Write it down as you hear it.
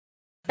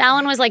That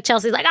one was like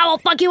Chelsea's like, I will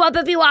fuck you up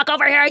if you walk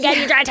over here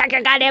again. You try to take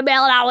your goddamn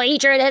mail and I will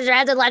eat your heads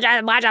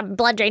and watch a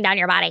blood drain down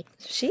your body.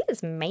 She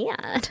is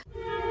mad.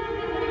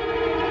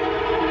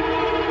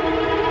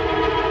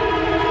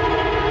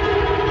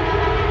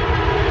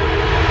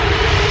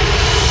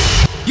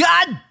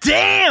 God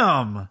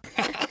damn!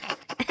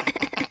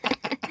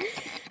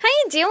 How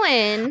you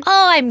doing?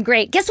 Oh, I'm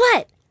great. Guess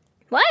what?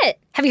 What?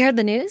 Have you heard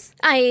the news?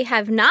 I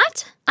have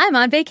not. I'm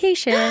on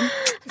vacation.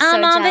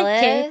 I'm on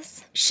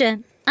jealous.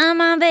 vacation.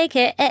 I'm on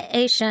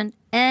vacation.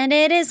 And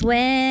it is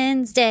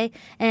Wednesday.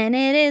 And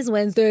it is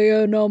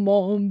Wednesday and I'm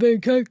on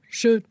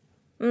vacation.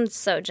 I'm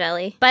so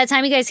jelly. By the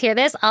time you guys hear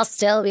this, I'll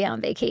still be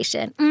on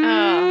vacation.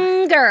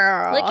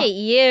 Girl. Look at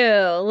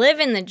you.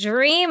 Living the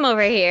dream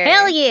over here.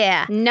 Hell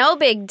yeah. No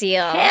big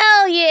deal.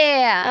 Hell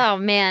yeah. Oh,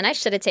 man. I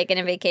should have taken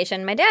a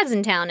vacation. My dad's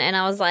in town, and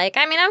I was like,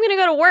 I'm going to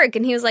go to work.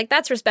 And he was like,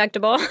 that's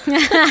respectable.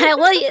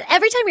 Well,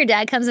 every time your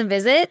dad comes and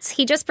visits,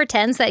 he just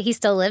pretends that he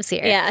still lives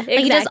here. Yeah, exactly.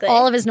 Like, he does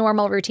all of his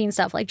normal routine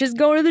stuff, like just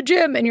go to the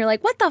gym. And you're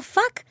like, what the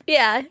fuck?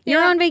 Yeah.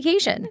 You're on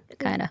vacation,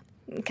 kind of.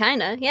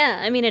 Kind of, yeah.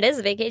 I mean, it is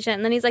a vacation.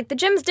 And then he's like, the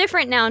gym's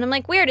different now. And I'm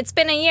like, weird, it's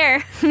been a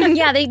year.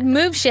 Yeah, they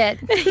move shit.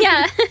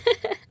 Yeah.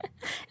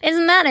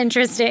 Isn't that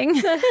interesting?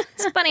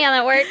 It's funny how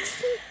that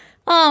works.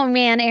 Oh,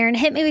 man, Erin,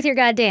 hit me with your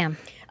goddamn.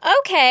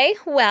 Okay,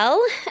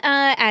 well,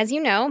 as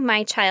you know,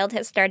 my child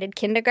has started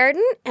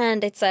kindergarten,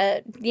 and it's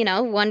a,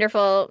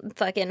 wonderful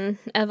fucking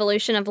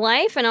evolution of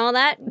life and all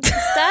that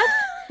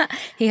stuff.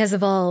 He has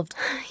evolved.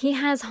 He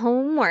has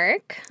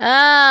homework.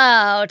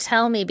 Oh,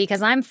 tell me,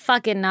 because I'm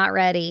fucking not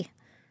ready.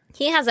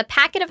 He has a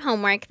packet of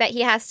homework that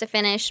he has to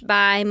finish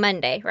by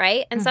Monday,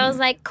 right? And so I was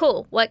like,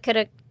 cool, what could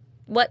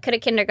a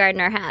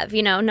kindergartner have?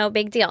 No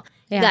big deal.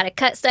 Yeah. You got to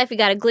cut stuff, you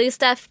got to glue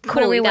stuff.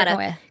 Cool, you got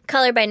to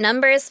color by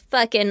numbers,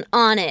 fucking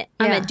on it.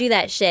 I'm going to do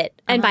that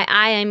shit. And by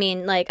I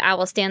mean, like, I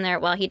will stand there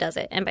while he does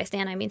it. And by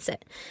stand, I mean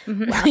sit.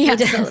 While he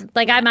does it.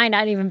 Like, I might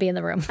not even be in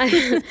the room.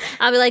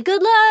 I'll be like,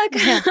 good luck.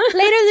 Yeah.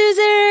 Later,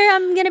 loser.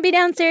 I'm going to be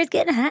downstairs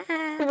getting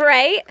high.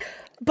 Right?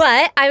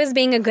 But I was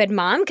being a good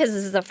mom because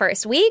this is the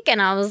first week,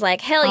 and I was like,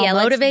 hell yeah,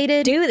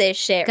 motivated. Let's do this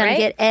shit, Gonna right?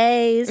 get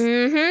A's.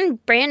 Mm-hmm.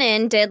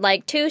 Brandon did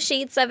like 2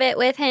 sheets of it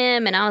with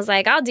him, and I was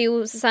like, I'll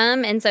do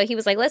some. And so he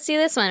was like, let's do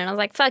this one. And I was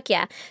like, fuck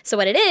yeah. So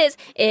what it is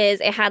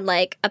it had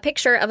like a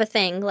picture of a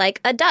thing,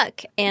 like a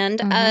duck and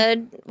a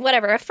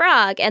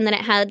frog. And then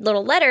it had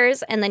little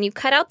letters, and then you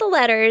cut out the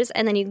letters,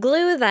 and then you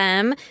glue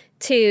them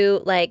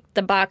to like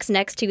the box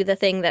next to the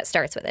thing that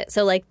starts with it.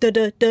 So like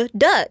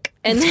duck.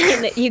 And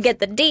then you get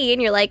the D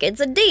and you're like, it's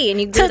a D, and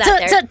you glue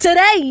that there.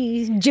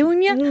 Today,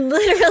 Junior.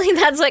 Literally,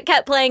 that's what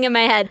kept playing in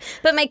my head.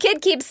 But my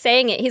kid keeps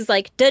saying it. He's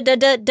like, duck.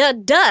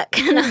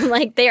 And I'm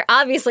like, they're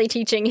obviously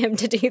teaching him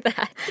to do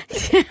that.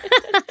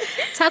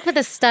 Talk with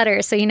a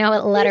stutter so you know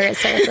what letter it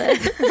starts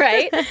with.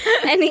 Right?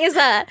 And he's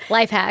a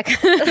life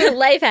hack.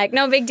 Life hack,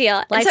 no big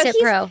deal. Life tip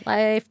pro.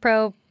 Life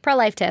pro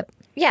life tip.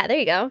 Yeah, there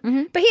you go.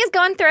 Mm-hmm. But he's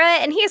going through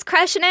it, and he's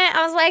crushing it.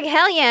 I was like,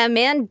 hell yeah,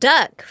 man.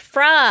 Duck,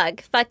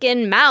 frog,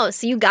 fucking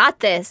mouse. You got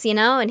this,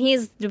 And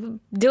he's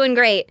doing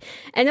great.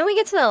 And then we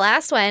get to the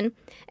last one,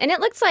 and it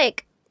looks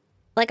like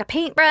a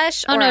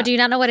paintbrush. Oh, no. Do you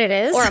not know what it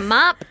is? Or a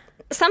mop.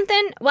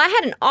 Something. Well, I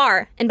had an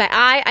R, and by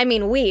I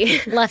mean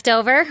we.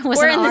 Leftover was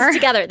We're an in R? this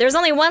together. There's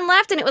only one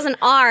left, and it was an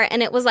R,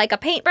 and it was like a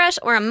paintbrush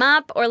or a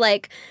mop or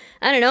like,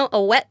 I don't know, a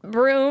wet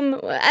broom.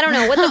 I don't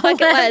know what the fuck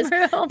it was.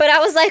 Broom. But I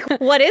was like,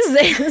 what is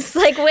this?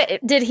 Like, what?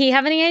 Did he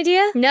have any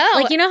idea? No.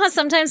 Like, you know how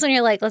sometimes when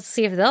you're like, let's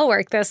see if they'll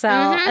work this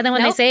out. And then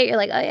when they say it, you're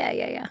like, oh,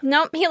 yeah.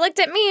 Nope. He looked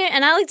at me,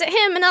 and I looked at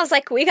him, and I was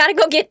like, we got to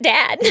go get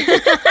Dad.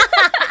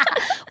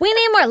 We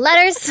need more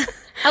letters.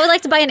 I would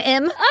like to buy an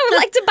M. I would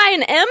like to buy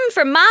an M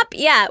for mop.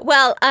 Yeah.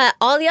 Well,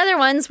 all the other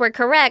ones were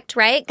correct,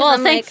 right? Well,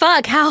 thank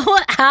fuck.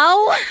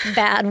 How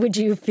bad would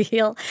you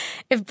feel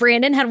if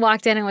Brandon had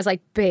walked in and was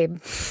like,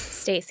 babe,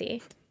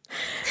 Stacy.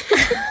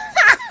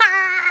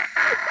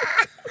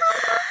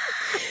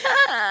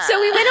 So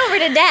we went over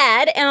to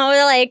Dad, and we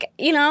were like,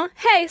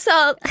 hey,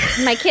 so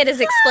my kid is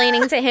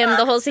explaining to him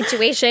the whole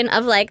situation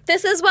of like,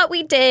 this is what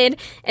we did,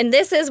 and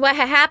this is what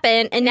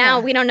happened, and now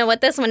we don't know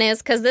what this one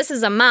is because this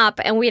is a mop,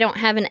 and we don't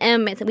have an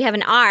M, we have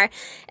an R.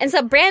 And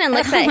so Brandon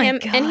looks at him,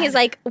 and he's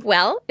like,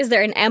 well, is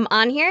there an M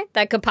on here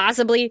that could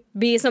possibly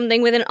be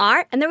something with an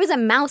R? And there was a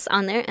mouse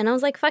on there, and I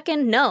was like,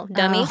 fucking no,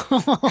 dummy.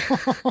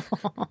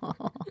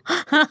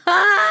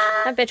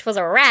 That bitch was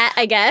a rat,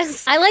 I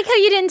guess. I like how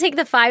you didn't take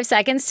the 5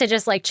 seconds to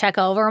just like check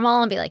over them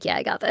all and be like, yeah,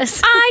 I got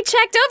this. I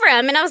checked over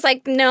him and I was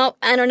like, nope,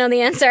 I don't know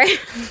the answer.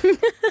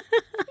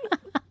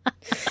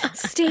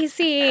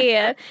 Stacy,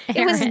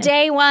 it was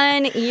day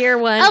 1, year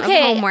 1 of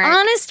homework.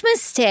 Honest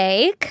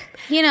mistake.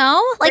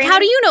 Like, how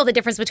do you know the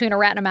difference between a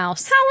rat and a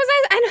mouse? How was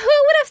I? And who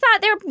would have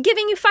thought they were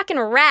giving you fucking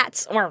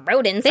rats or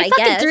rodents? They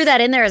fucking threw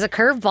that in there as a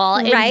curveball,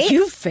 and right?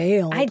 You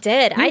failed. I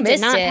did. I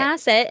did not it.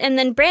 pass it. And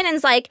then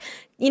Brandon's like,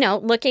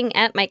 looking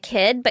at my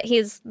kid, but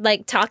he's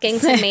like talking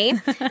to me,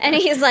 and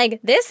he's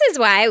like, "This is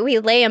why we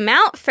lay him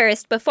out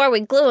first before we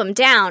glue him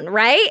down,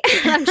 right?"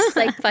 And I'm just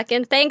like,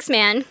 "Fucking thanks,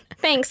 man."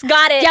 Thanks.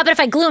 Got it. Yeah, but if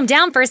I glue them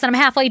down first, then I'm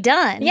halfway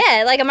done.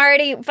 Yeah, like I'm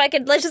already,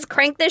 let's just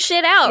crank this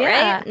shit out,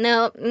 Yeah. right?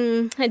 No,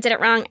 I did it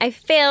wrong. I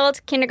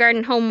failed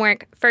kindergarten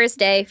homework first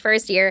day,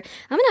 first year.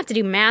 I'm going to have to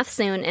do math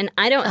soon, and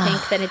I don't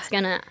think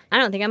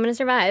I'm going to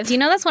survive. Do you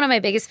know that's one of my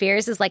biggest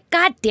fears is like,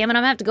 God damn it,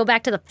 I'm going to have to go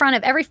back to the front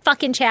of every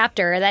fucking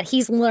chapter that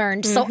he's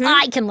learned so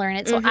I can learn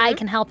it, so I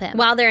can help him.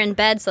 While they're in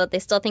bed so that they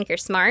still think you're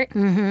smart.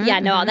 Yeah,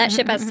 no, that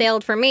ship has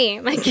sailed for me.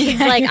 My kid's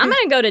like, I'm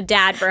going to go to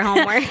dad for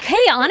homework.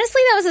 Hey,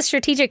 honestly, that was a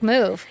strategic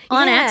move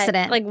on Yeah,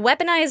 accident. Like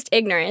weaponized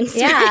ignorance.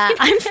 Yeah, right?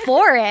 I'm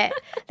for it.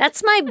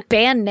 That's my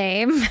band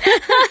name.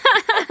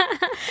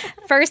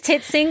 First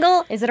hit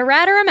single, is it a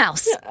rat or a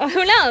mouse?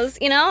 Who knows?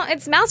 You know,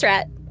 it's mouse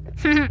rat.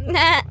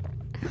 Nah.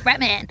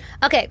 Ratman.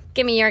 Okay.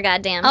 Give me your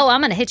goddamn. Oh,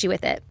 I'm going to hit you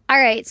with it. All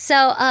right.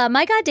 So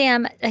my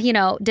goddamn,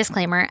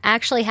 disclaimer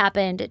actually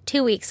happened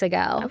 2 weeks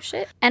ago. Oh,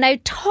 shit. And I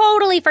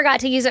totally forgot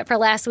to use it for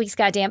last week's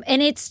goddamn.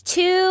 And it's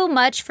too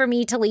much for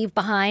me to leave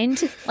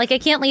behind. Like, I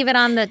can't leave it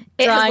on the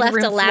It has drawing left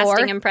room a lasting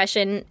floor.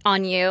 impression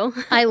on you.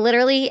 I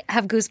literally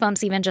have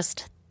goosebumps even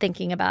just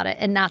thinking about it,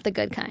 and not the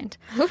good kind.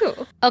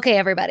 Ooh. Okay,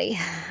 everybody.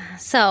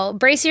 So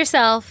brace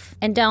yourself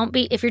and don't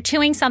be, if you're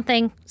chewing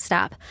something,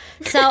 stop.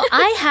 So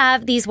I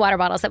have these water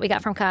bottles that we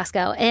got from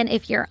Costco. And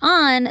if you're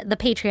on the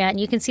Patreon,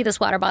 you can see this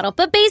water bottle.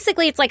 But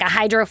basically, it's like a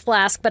hydro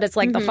flask, but it's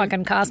like the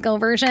fucking Costco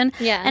version.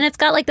 Yeah. And it's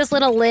got like this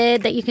little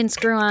lid that you can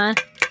screw on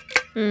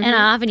and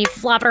off, and you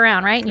flop it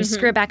around, right? And you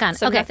screw it back on.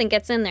 So okay. nothing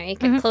gets in there. You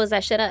can close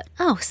that shit up.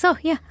 Oh, so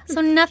yeah.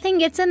 So nothing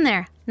gets in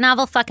there.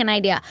 Novel fucking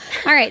idea.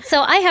 All right,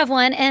 so I have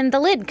one, and the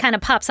lid kind of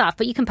pops off,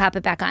 but you can pop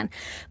it back on.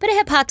 But it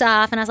had popped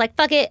off, and I was like,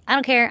 fuck it. I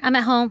don't care. I'm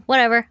at home.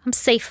 Whatever. I'm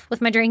safe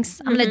with my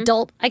drinks. I'm an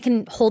adult. I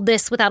can hold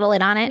this without a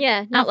lid on it.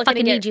 Yeah, I not don't looking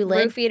fucking to need get you,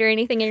 lid. roofied or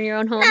anything in your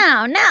own home.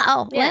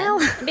 No. Yeah. Well,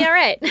 Be all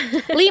right.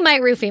 Lee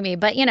might roofie me,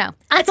 but, I'm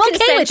It's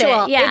okay with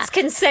consensual. it. Yeah. It's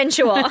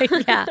consensual.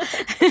 Yeah.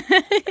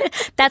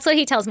 That's what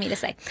he tells me to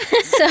say.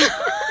 So...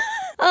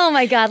 Oh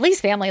my God,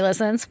 Lee's family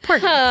listens. Poor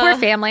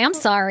family. I'm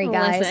sorry,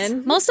 guys.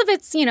 Listen. Most of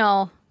it's,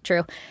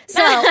 true.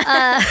 So,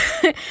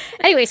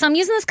 anyway, so I'm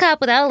using this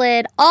cup without a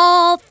lid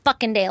all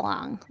fucking day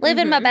long.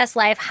 Living my best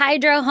life.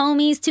 Hydro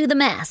homies to the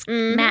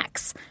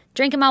max.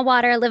 Drinking my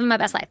water, living my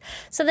best life.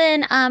 So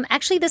then,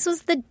 actually, this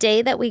was the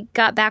day that we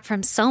got back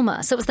from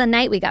Soma. So it was the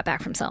night we got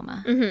back from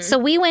Soma. So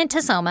we went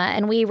to Soma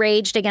and we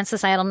raged against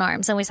societal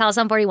norms. And we saw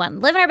Sum 41,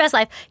 living our best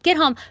life, get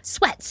home,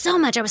 sweat so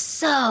much. I was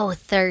so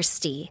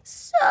thirsty.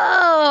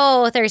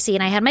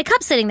 And I had my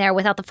cup sitting there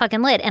without the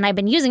fucking lid. And I've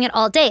been using it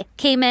all day.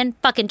 Came in,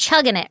 fucking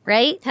chugging it,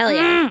 right? Hell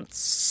yeah.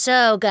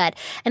 So good.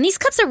 And these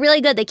cups are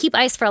really good. They keep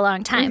ice for a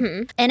long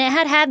time. And it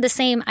had the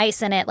same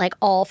ice in it like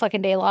all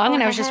fucking day long.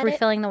 And I was just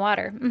refilling the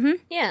water.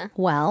 Yeah.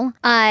 Well,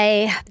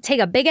 I take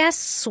a big ass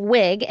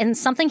swig and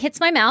something hits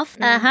my mouth.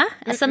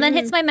 Something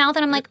hits my mouth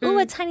and I'm like, ooh,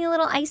 a tiny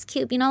little ice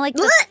cube. Like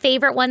the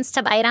favorite ones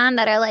to bite on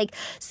that are like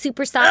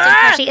super soft and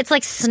crunchy. It's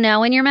like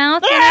snow in your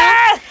mouth.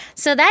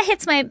 So that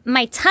hits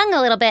my tongue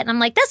a little bit and I'm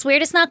like, that's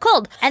weird. It's not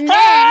cold. And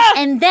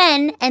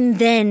then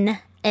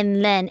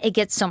it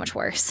gets so much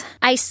worse.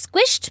 I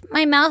squished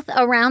my mouth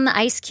around the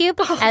ice cube,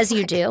 as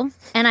you do,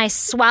 and I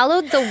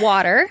swallowed the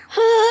water.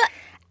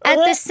 At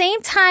the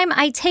same time,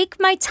 I take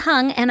my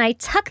tongue and I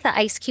tuck the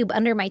ice cube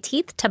under my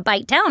teeth to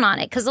bite down on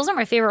it, because those are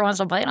my favorite ones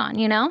to bite on,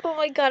 Oh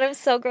my God, I'm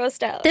so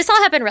grossed out. This all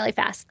happened really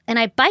fast. And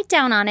I bite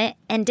down on it,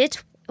 and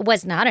it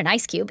was not an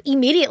ice cube.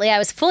 Immediately, I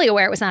was fully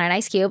aware it was not an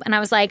ice cube. And I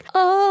was like,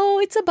 oh,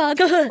 it's a bug.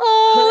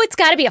 Oh, it's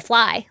got to be a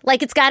fly.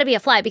 Like, it's got to be a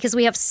fly because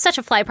we have such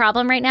a fly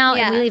problem right now.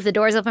 Yeah. And we leave the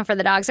doors open for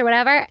the dogs or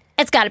whatever.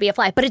 It's got to be a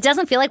fly. But it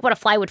doesn't feel like what a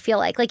fly would feel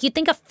like. Like, you'd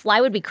think a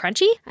fly would be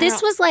crunchy.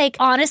 This was like,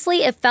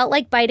 honestly, it felt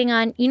like biting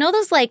on,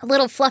 those like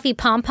little fluffy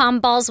pom-pom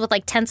balls with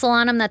like tinsel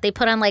on them that they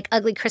put on like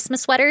ugly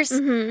Christmas sweaters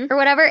or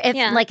whatever.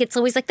 Like, it's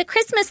always like the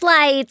Christmas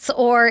lights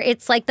or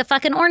it's like the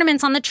fucking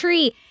ornaments on the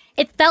tree.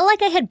 It felt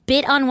like I had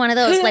bit on one of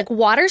those, like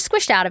water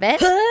squished out of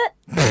it.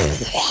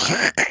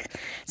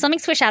 Something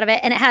squished out of it,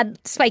 and it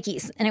had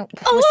spikies. And it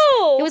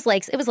was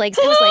legs. It was legs.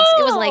 It was legs.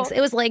 It was legs.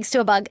 It was legs to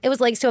a bug. It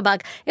was legs to a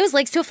bug. It was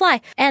legs to a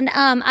fly. And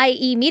I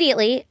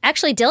immediately,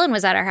 actually, Dylan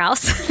was at our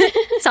house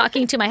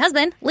talking to my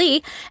husband,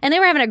 Lee, and they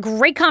were having a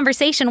great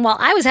conversation while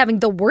I was having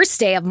the worst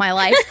day of my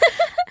life.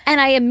 And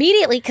I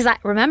immediately, because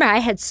I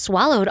had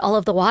swallowed all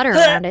of the water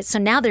around it. So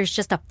now there's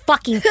just a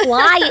fucking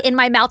fly in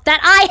my mouth that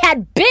I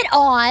had bit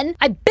on.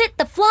 I bit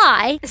the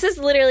fly. This is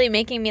literally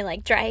making me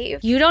like dry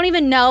heave. You don't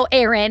even know,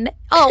 Erin.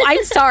 Oh,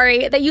 I'm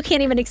sorry that you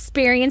can't even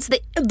experience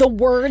the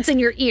words in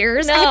your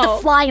ears. I had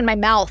the fly in my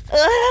mouth.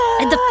 I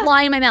had the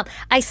fly in my mouth.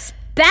 I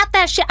spat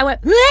that shit. I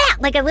went, bleh!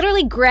 Like I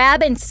literally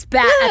grab and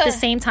spat at the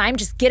same time.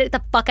 Just get it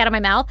the fuck out of my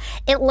mouth.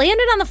 It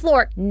landed on the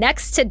floor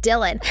next to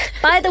Dylan.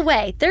 By the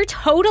way, they're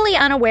totally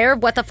unaware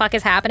of what the fuck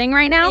is happening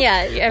right now.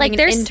 Yeah, you're having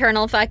an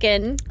internal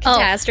fucking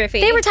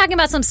catastrophe. They were talking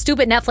about some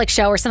stupid Netflix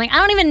show or something. I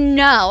don't even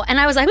know. And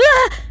I was like,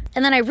 ah!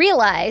 And then I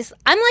realize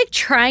I'm like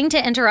trying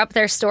to interrupt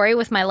their story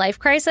with my life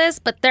crisis,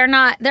 but they're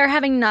not. They're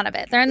having none of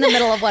it. They're in the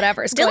middle of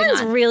whatever's going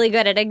Dylan's on. really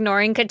good at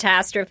ignoring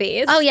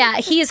catastrophes. Oh, yeah.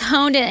 He's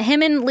honed it.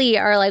 Him and Lee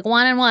are like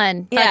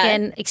one-on-one, Yeah.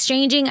 fucking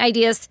exchanging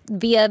ideas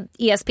via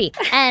ESP.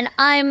 And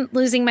I'm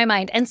losing my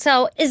mind. And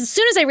so as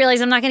soon as I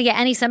realize I'm not going to get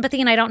any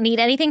sympathy and I don't need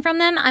anything from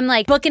them, I'm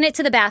like booking it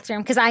to the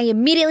bathroom because I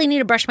immediately need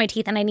to brush my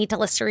teeth and I need to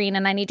Listerine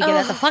and I need to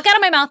get it the fuck out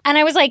of my mouth. And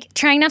I was like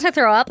trying not to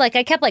throw up. Like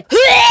I kept like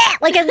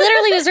I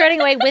literally was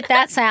running away with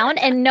that sound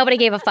and nobody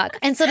gave a fuck.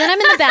 And so then I'm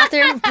in the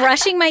bathroom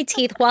brushing my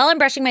teeth. While I'm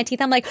brushing my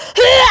teeth, I'm like,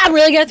 I'm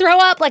really going to throw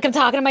up. Like I'm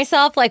talking to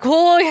myself like,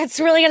 oh, it's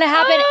really going to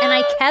happen. And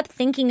I kept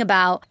thinking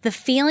about the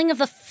feeling of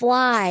the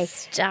fly.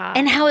 Stop.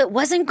 And how it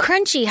wasn't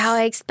crunchy, how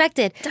I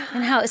expected,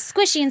 and how it was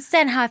squishy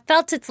instead, and how I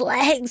felt its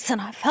legs,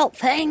 and I felt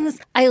things.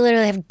 I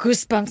literally have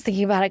goosebumps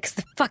thinking about it because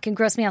it fucking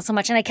grossed me out so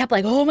much. And I kept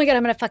like, oh my God,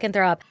 I'm going to fucking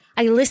throw up.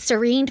 I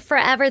Listerine'd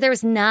forever. There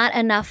was not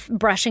enough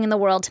brushing in the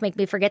world to make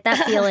me forget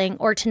that feeling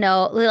or to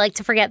know, like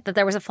to forget that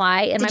there was a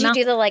fly in my mouth. Did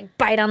you do the like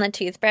bite on the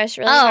toothbrush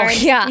really Oh, hard?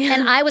 yeah.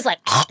 And I was like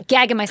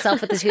gagging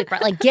myself with the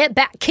toothbrush. Like, get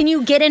back. Can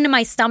you get into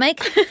my stomach?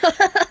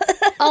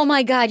 Oh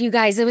my God, you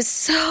guys, it was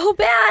so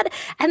bad.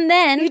 And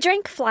then You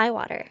drank fly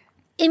water.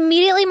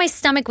 immediately my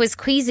stomach was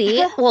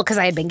queasy. Well, because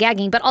I had been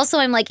gagging, but also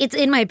I'm like, it's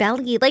in my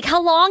belly. Like,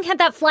 how long had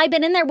that fly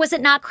been in there? Was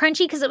it not crunchy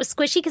because it was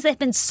squishy because it had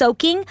been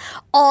soaking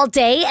all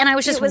day and I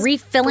was just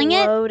refilling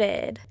it?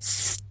 Bloated.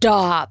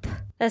 Stop.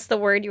 That's the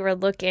word you were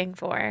looking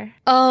for.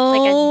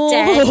 Oh.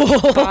 Like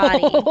a dead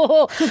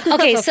body.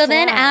 Okay, A so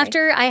then fly.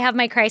 after I have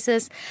my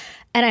crisis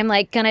and I'm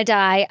like gonna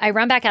die, I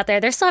run back out there.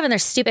 They're still having their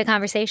stupid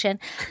conversation.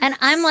 And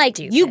I'm like,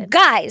 you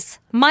guys,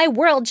 my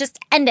world just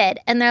ended.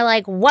 And they're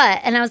like, what?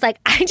 And I was like,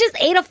 I just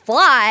ate a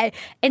fly.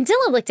 And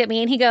Dylan looked at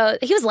me and he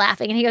was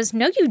laughing and he goes,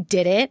 no, you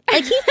didn't.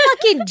 Like he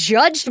fucking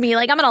judged me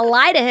like I'm gonna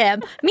lie to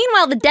him.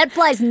 Meanwhile, the dead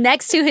fly's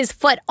next to his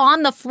foot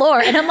on the floor.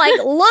 And I'm like,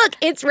 look,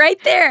 it's right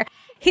there.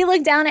 He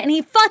looked down and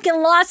he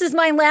fucking lost his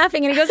mind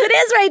laughing and he goes, it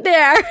is right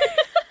there.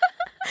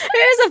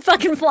 There's a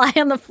fucking fly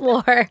on the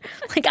floor.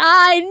 Like,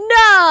 I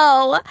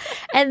know.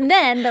 And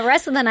then the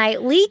rest of the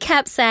night, Lee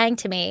kept saying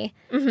to me,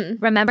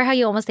 remember how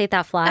you almost ate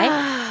that fly?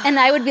 And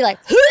I would be like,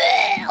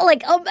 oh my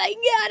God,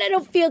 I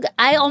don't feel good.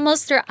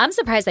 I'm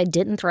surprised I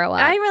didn't throw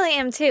up. I really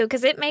am too,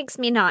 because it makes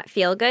me not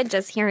feel good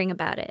just hearing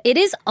about it. It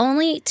is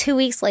only 2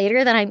 weeks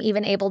later that I'm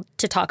even able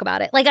to talk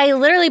about it. Like, I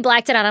literally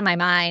blacked it out of my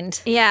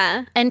mind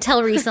Yeah.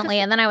 until recently.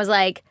 And then I was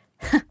like,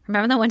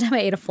 remember that one time I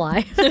ate a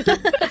fly?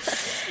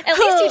 At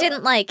least you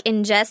didn't like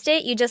ingest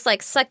it. You just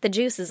like sucked the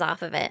juices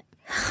off of it.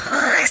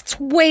 It's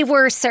way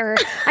worse, sir.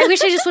 I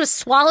wish I just would have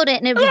swallowed it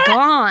and it'd be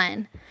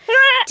gone.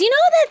 Do you know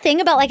that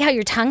thing about like how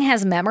your tongue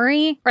has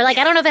memory? Or like,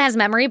 I don't know if it has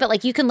memory, but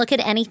like you can look at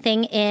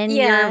anything in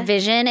your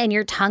vision and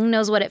your tongue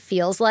knows what it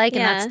feels like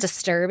and that's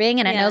disturbing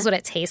and it knows what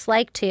it tastes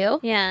like too.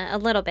 Yeah, a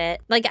little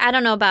bit. Like, I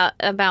don't know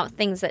about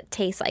things that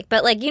taste like,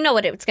 but like, you know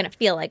what it's going to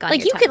feel like on Like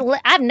your you tongue. could,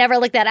 I've never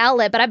licked that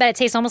outlet, but I bet it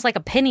tastes almost like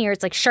a penny or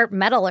it's like sharp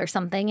metal or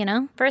something, you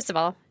know? First of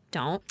all,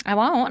 don't. I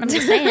won't. I'm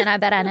just saying, I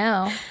bet I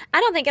know. I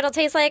don't think it'll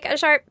taste like a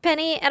sharp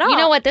penny at all. You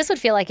know what this would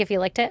feel like if you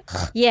licked it?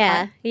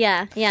 Yeah.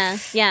 This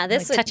Like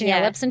would, touching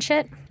your lips and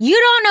shit. You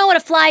don't know what a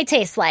fly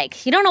tastes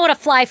like. You don't know what a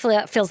fly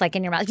feels like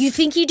in your mouth. You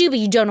think you do, but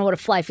you don't know what a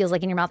fly feels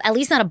like in your mouth. At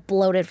least not a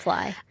bloated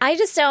fly. I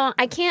just don't.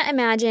 I can't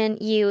imagine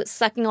you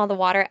sucking all the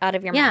water out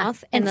of your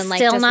mouth and and then like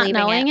still just not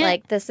leaving knowing it. it?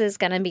 Like, this is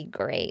gonna be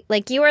great.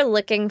 Like, you are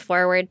looking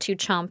forward to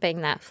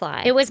chomping that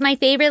fly. It was my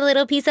favorite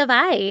little piece of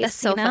ice. That's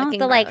so you know? fucking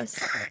The, like, gross.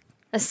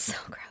 That's so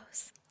gross.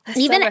 That's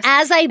so even gross.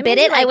 as I bit means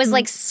it, you, like, I was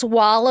like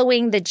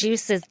swallowing the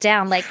juices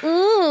down, like,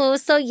 ooh,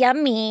 so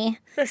yummy.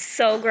 That's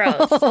so gross.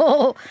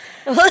 Oh,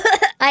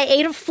 I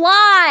ate a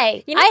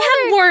fly. You know I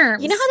how have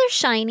worms. You know how they're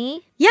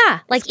shiny? Yeah,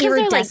 like 'Cause they're,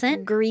 like,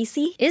 iridescent.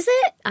 greasy. Is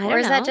it? I Or don't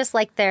is that know. just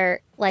like their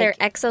like Their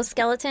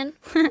exoskeleton?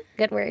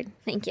 good word?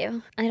 Thank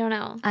you. I don't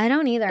know. I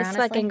don't either. It's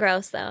honestly. fucking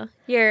gross, though.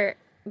 You're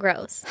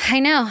gross. I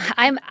know.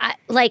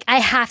 I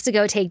have to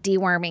go take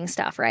deworming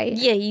stuff, right?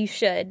 Yeah, you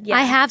should. Yeah.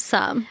 I have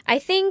some I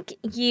think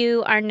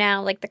you are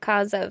now like the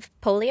cause of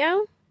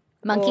polio.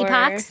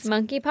 monkeypox. Or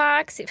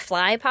monkeypox,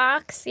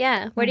 flypox.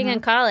 Yeah. What are you going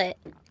to call it?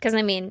 Because,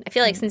 I mean, I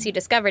feel like since you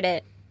discovered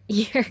it,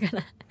 you're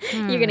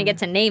gonna get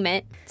to name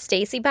it.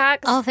 Stacy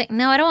pox?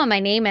 No, I don't want my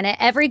name in it.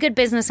 Every good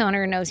business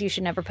owner knows you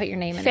should never put your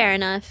name in Fair it.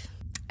 enough.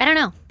 I don't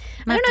know.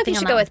 I don't know if you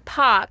should go with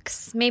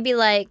pox. Maybe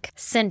like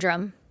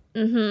syndrome,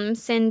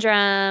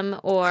 syndrome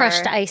or...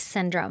 crushed ice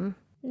syndrome.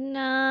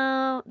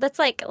 No. That's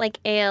like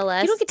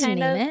ALS. You don't get to kind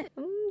name of. it.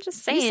 I'm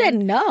just saying. You said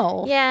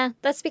no. Yeah,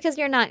 that's because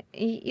you're not.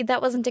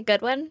 That wasn't a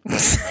good one.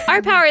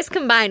 Our powers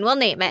combined. We'll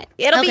name it.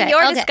 It'll be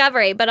your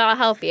discovery, but I'll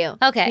help you.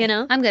 Okay, you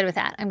know, I'm good with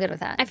that.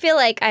 I feel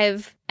like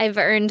I've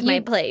earned my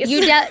place.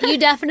 You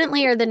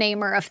definitely are the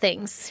namer of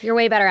things. You're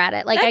way better at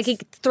it. Like I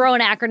could throw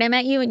an acronym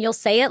at you and you'll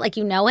say it like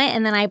you know it,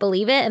 and then I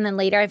believe it, and then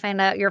later I find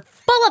out you're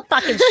full of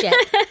fucking shit,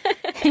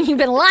 and you've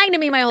been lying to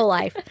me my whole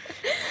life.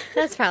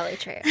 That's probably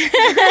true.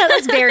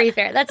 That's very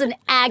fair. That's an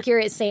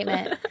accurate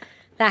statement.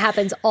 That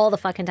happens all the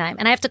fucking time.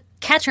 And I have to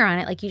catch her on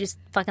it. Like, you just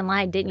fucking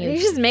lied, didn't you? You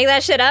just make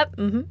that shit up?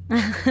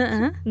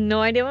 Mm-hmm.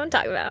 No idea what I'm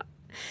talking about.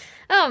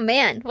 Oh,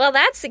 man. Well,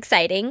 that's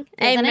exciting.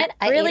 Isn't I'm it?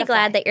 I ate really a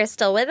glad fly. that you're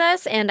still with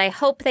us, and I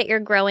hope that you're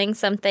growing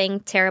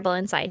something terrible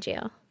inside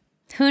you.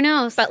 Who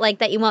knows? But, like,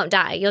 that you won't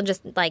die. You'll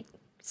just, like,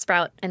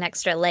 sprout an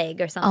extra leg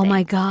or something. oh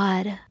my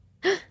God.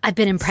 I've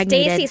been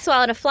impregnated. Stacy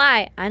swallowed a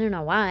fly. I don't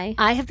know why.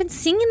 I have been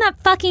singing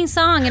that fucking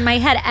song in my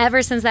head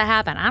ever since that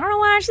happened. I don't know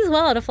why she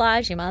swallowed a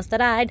fly. She must have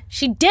died.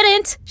 She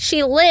didn't.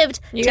 She lived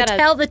to gotta-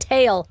 tell the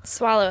tale.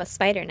 Swallow a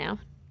spider now.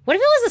 What if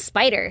it was a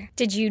spider?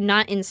 Did you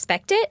not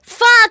inspect it?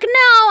 Fuck no!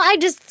 I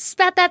just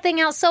spat that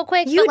thing out so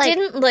quick. You but, like,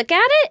 didn't look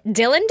at it?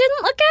 Dylan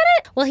didn't look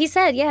at it? Well, he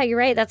said, yeah, you're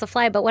right. That's a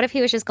fly. But what if he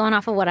was just going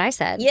off of what I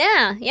said?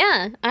 Yeah.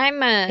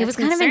 I'm It was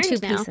kind of in two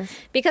concerned now, pieces.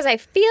 because I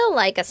feel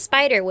like a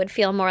spider would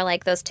feel more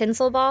like those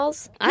tinsel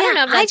balls. I don't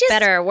Yeah, know if that's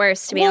better or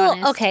worse, to be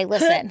honest. Okay,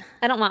 listen.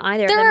 I don't want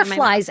either There of are them in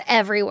my flies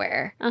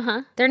everywhere.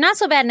 Uh-huh. They're not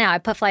so bad now. I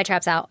put fly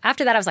traps out.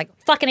 After that, I was like,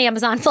 fucking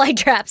Amazon fly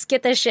traps.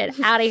 Get this shit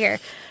out of here.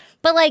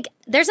 But, like,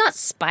 there's not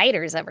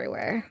spiders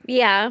everywhere. mouth.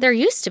 Yeah. There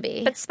used to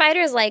be. But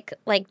spiders like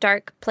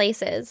dark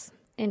places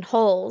and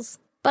holes.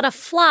 But a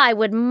fly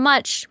would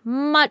much,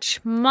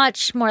 much,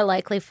 much more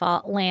likely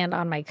land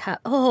on my cup.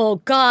 Oh,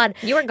 God.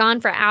 You were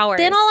gone for hours.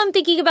 Then all I'm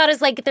thinking about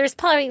is, like, there's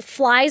probably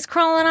flies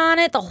crawling on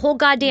it the whole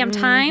goddamn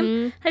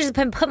time. I just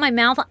put my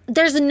mouth on.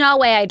 There's no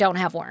way I don't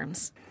have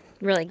worms.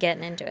 really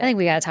getting into it. I think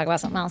we got to talk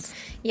about something else.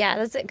 Yeah,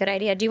 that's a good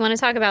idea. Do you want to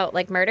talk about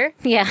like murder?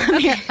 Yeah,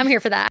 I'm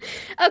here for that.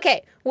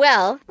 Okay,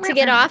 well, to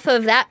get off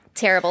of that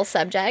terrible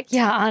subject,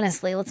 Yeah,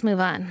 honestly, let's move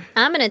on.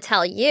 I'm going to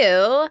tell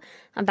you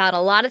about a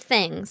lot of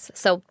things.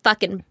 So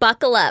fucking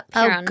buckle up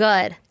here Oh, on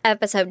good.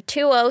 episode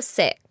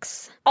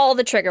 206. All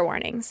the trigger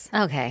warnings.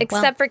 Okay.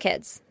 Except for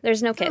kids.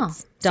 There's no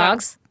kids. So-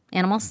 Dogs?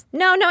 Animals?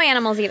 no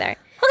animals either.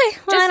 Okay,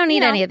 well, Just, I don't need you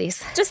know, any of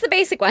these. Just the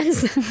basic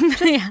ones.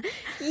 Yeah.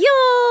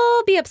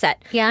 You'll be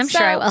upset. Yeah, I'm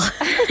sure I will.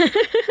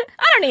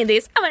 I don't need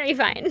these. I'm going to be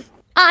fine.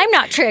 I'm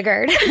not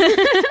triggered.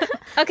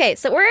 Okay,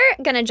 so we're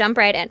going to jump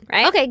right in,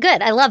 right? Okay,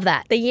 good. I love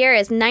that. The year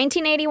is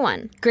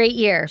 1981. Great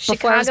year.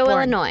 Before I was Chicago,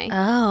 born. Illinois.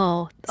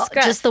 Oh,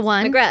 Scruff, just the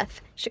one?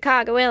 McGruff,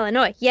 Chicago,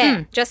 Illinois.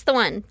 Yeah, just the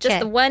one. Just 'Kay.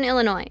 the one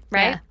Illinois,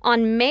 right? Yeah.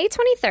 On May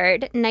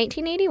 23rd,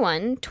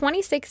 1981,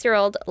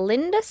 26-year-old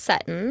Linda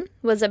Sutton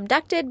was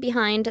abducted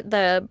behind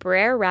the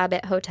Brer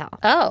Rabbit Hotel.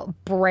 Oh,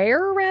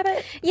 Brer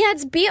Rabbit? Yeah,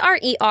 it's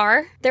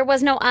B-R-E-R. There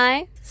was no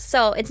I,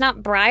 so it's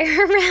not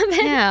Briar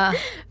Rabbit. Yeah.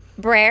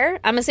 Brer,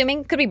 I'm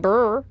assuming, could be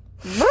Brr.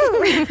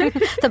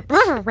 The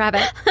Brer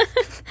Rabbit.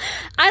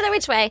 Either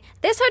which way,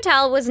 this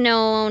hotel was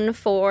known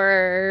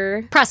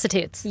for...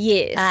 Prostitutes.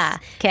 Yes. Ah,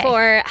 'kay.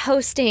 For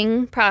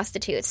hosting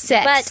prostitutes.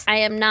 Sex. But I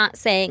am not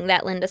saying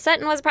that Linda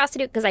Sutton was a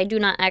prostitute because I do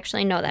not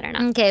actually know that or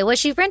not. Okay, was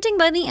she renting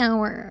by the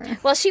hour?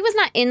 Well, she was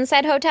not in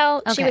said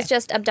hotel. She Okay. was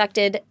just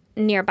abducted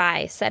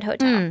nearby said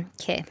hotel.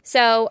 Okay.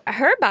 So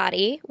her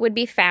body would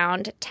be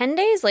found 10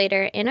 days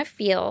later in a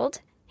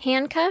field,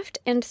 handcuffed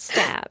and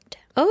stabbed.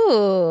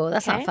 Oh,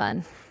 that's Okay. not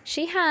fun.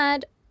 She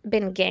had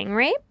been gang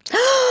raped,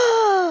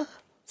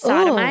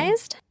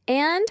 sodomized,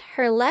 and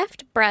her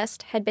left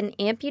breast had been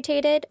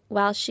amputated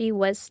while she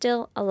was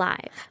still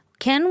alive.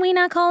 Can we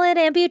not call it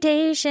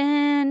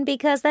amputation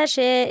because that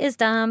shit is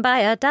done by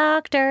a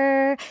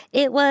doctor?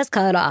 It was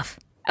cut off.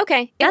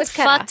 Okay, it That's was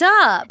cut fucked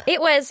off. up. It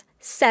was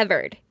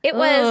severed. It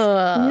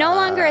was no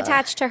longer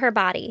attached to her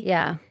body.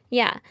 Yeah.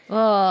 Yeah. Oh,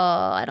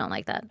 I don't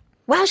like that.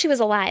 While she was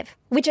alive,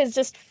 which is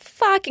just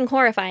fucking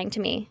horrifying to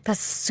me. That's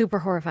super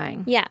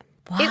horrifying. Yeah.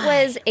 It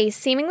was a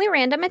seemingly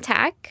random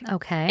attack,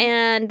 Okay.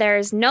 and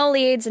there's no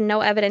leads and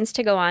no evidence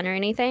to go on or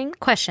anything.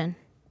 Question.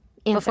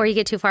 Before you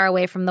get too far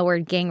away from the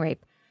word gang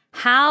rape.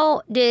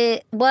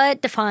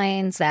 What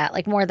defines that?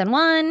 Like more than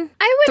one?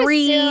 I would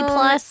 3 assume,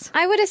 plus?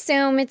 I would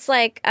assume it's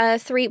like a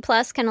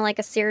 3+, kind of like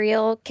a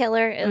serial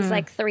killer is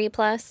like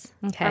 3+.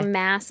 Okay. Or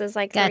mass is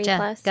like Gotcha. 3+. you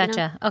know?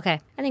 Gotcha. Okay.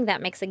 I think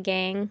that makes a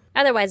gang.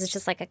 Otherwise, it's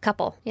just like a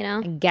couple, you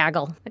know?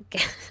 Gaggle.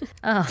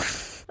 Oh.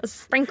 A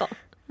sprinkle.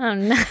 Oh,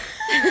 no.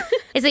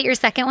 Is it your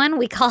second one?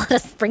 We call it a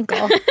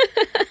sprinkle.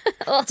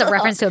 It's a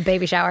reference to a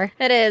baby shower.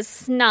 It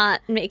is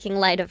not making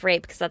light of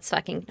rape because that's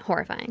fucking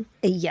horrifying.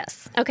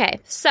 Yes. Okay,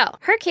 so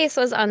her case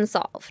was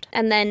unsolved.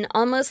 And then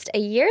almost a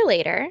year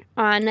later,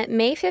 on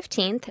May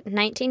 15th,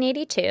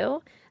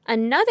 1982,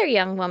 another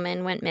young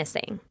woman went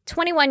missing.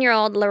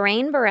 21-year-old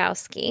Lorraine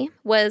Borowski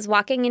was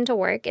walking into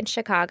work in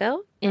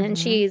Chicago, and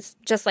she's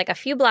just like a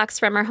few blocks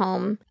from her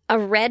home. A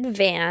red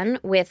van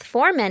with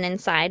 4 men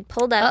inside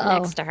pulled up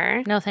next to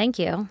her, No, thank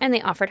you. and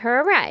they offered her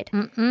a ride.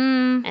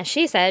 And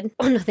she said,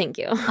 oh, no, thank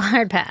you.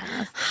 Hard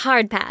pass.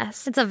 Hard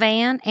pass. It's a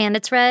van and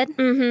it's red.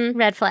 Mm-hmm.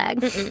 Red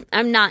flag.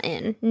 I'm not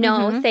in.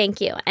 No, thank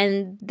you.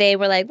 And they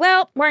were like,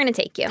 well, we're going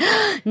to take you.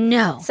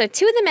 No. So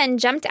 2 of the men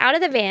jumped out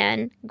of the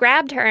van,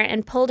 grabbed her,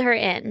 and pulled her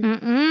in.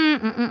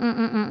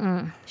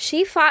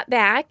 She fought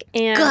back,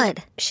 and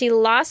Good. she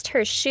lost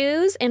her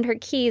shoes and her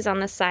keys on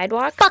the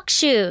sidewalk. Fuck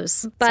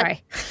shoes. But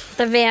Sorry.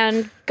 the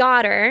van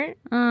got her,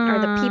 or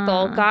the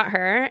people got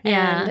her,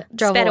 Yeah, and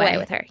drove sped away away.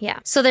 with her. Yeah.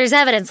 So there's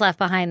evidence left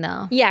behind,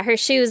 though. Yeah, her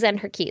shoes and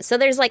her keys. So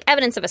there's like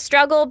evidence of a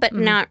struggle, but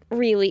not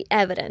really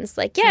evidence.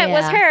 Like, yeah, it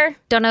was her.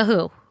 Don't know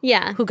who.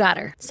 Yeah. Who got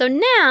her? So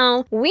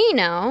now we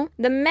know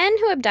the men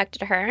who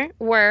abducted her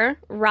were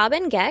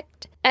Robin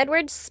Gecht,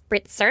 Edward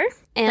Spritzer,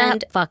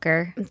 and That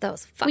fucker.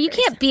 those fuckers. Well, you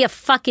can't be a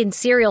fucking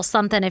serial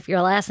something if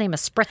your last name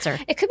is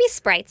Spritzer. It could be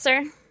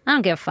Spritzer. I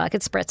don't give a fuck.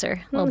 It's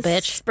Spritzer. Little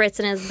bitch.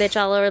 Spritzing his bitch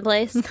all over the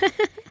place.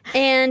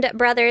 And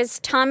brothers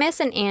Thomas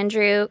and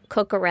Andrew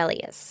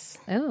Cocorellius.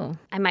 Oh.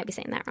 I might be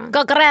saying that wrong.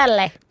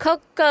 Cocorelle.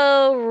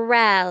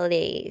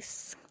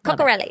 Cocorellius.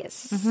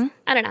 Cocorellius.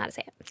 I don't know how to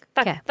say it.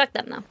 Fuck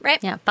them, though, right?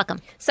 Yeah, fuck them.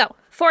 So,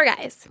 4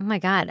 guys. Oh my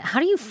God. How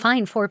do you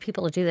find 4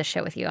 people to do this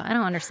shit with you? I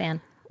don't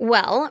understand.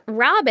 Well,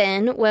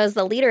 Robin was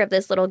the leader of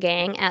this little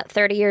gang at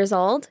 30 years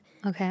old.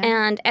 Okay.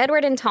 And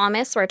Edward and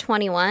Thomas were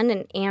 21,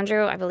 and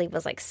Andrew, I believe,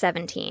 was like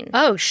 17.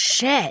 Oh,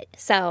 shit.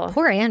 So,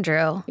 Poor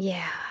Andrew.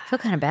 yeah. I feel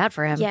kind of bad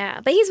for him.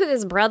 Yeah. But he's with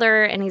his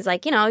brother, and he's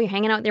like, you're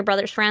hanging out with your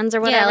brother's friends or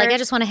whatever. Yeah, like I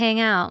just want to hang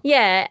out.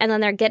 Yeah, and then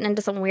they're getting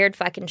into some weird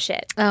fucking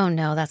shit. Oh,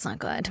 no, that's not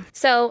good.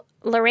 So,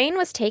 Lorraine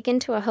was taken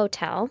to a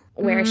hotel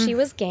where she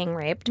was gang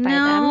raped by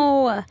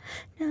them.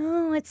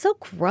 No, it's so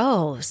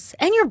gross.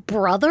 And your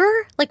brother?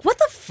 Like, what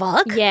the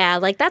fuck? Yeah,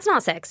 like, that's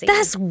not sexy.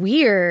 That's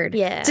weird.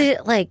 Yeah.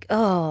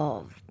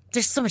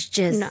 There's so much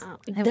jizz. No.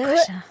 I have a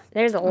question.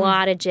 There's a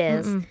lot of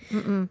jizz.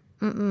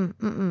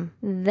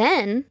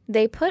 Then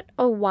they put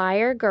a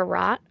wire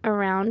garrote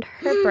around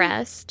her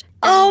breast.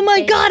 Oh my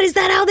God, is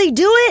that how they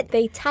do it?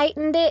 They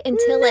tightened it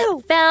until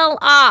it fell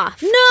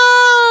off.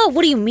 No!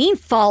 What do you mean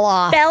fall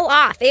off? Fell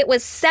off. It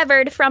was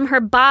severed from her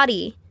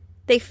body.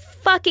 They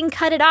fucking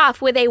cut it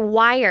off with a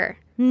wire.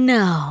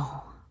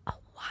 No. A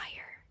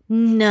wire.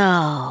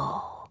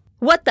 No.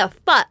 What the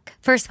fuck?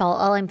 First of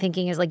all I'm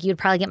thinking is like you'd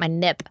probably get my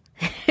nip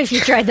if you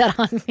tried that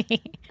on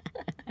me.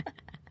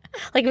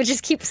 Like it would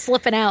just keep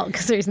slipping out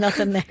because there's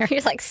nothing there.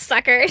 You're like,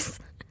 suckers.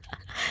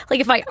 Like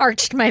if I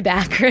arched my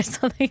back or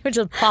something, it would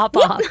just pop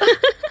off.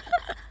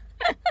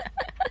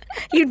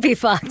 You'd be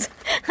fucked.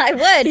 I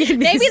would.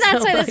 Maybe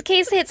that's so why this fucked.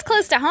 case hits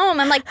close to home.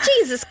 I'm like,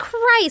 Jesus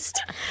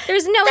Christ.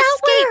 There's no That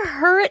escape. would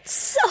hurt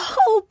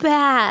so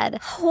bad.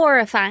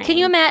 Horrifying. Can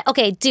you imagine?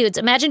 Okay, dudes,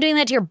 imagine doing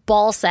that to your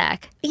ball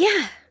sack.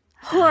 Yeah.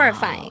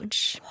 Horrifying.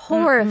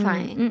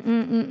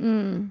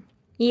 Horrifying.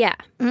 Yeah.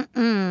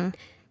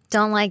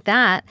 Don't like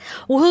that.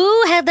 Well,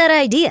 who had that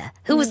idea?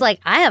 Who was like,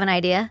 I have an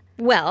idea.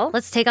 Well,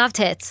 Let's take off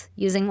tits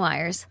using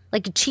wires.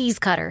 Like a cheese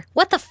cutter.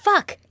 What the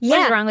fuck? What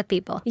Yeah. is wrong with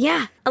people?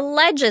 yeah.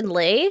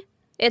 Allegedly,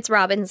 it's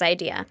Robin's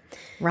idea.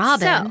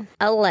 Robin. So,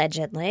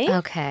 allegedly,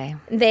 Okay.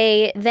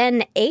 they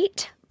then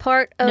ate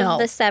part of No.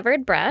 the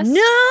severed breast.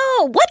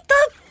 No! What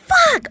the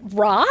fuck?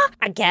 Raw?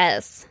 I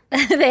guess.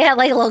 They had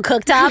like a little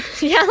cooktop.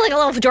 Yeah, like a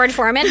little George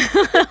Foreman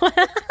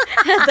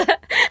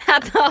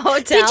at the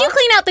hotel. Did you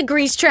clean out the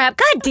grease trap?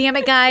 God damn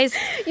it, guys.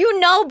 You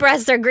know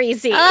breasts are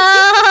greasy.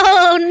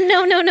 Oh,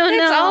 no.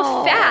 It's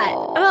all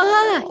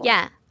fat.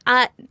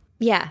 Yeah.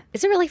 Yeah.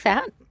 Is it really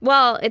fat?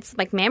 Well, it's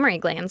like mammary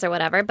glands or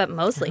whatever, but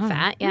mostly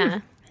fat. Yeah.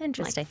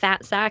 Interesting. Like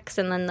fat sacks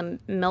and then the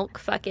milk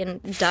fucking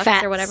ducts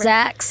Fat or whatever.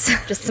 sacks.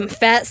 Just some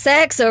fat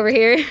sacks over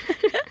here.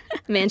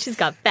 Man, she's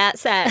got fat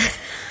sacks.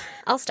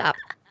 I'll stop.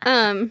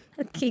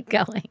 Keep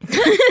going.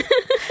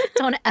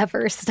 Don't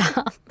ever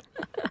stop.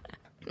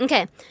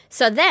 Okay.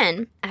 So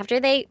then, after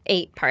they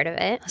ate part of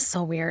it,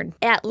 So weird.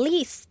 at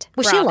least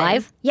Was she Robin-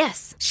 alive?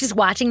 Yes. She's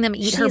watching them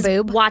eat her She's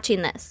boob.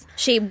 watching this.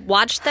 She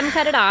watched them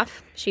cut it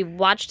off. She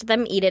watched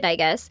them eat it, I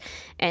guess.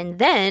 And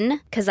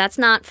then, because that's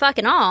not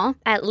fucking all,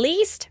 at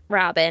least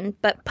Robin,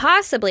 but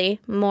possibly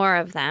more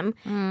of them,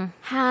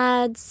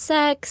 had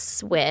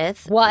sex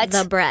with What?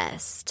 the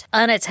breast.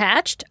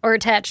 Unattached or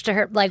attached to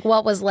her? Like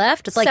what was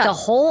left? It's like So- the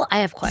whole? I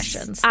have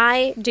questions.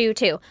 I do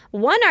too.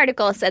 One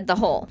article said the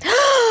whole.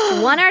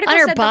 One article On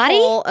her said body? the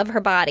whole of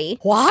her body.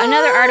 What?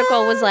 Another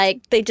article was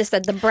like, they just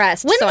said the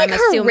breast. Wouldn't so like I'm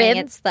her assuming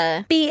rib it's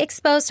the. Be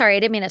exposed. Sorry, I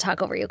didn't mean to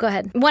talk over you. Go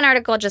ahead. One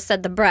article just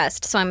said the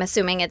breast. So I'm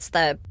assuming it's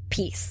the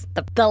piece.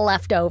 The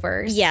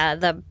leftovers. Yeah,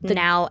 the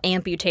now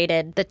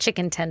amputated. The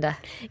chicken tender.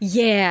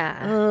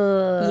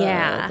 Yeah.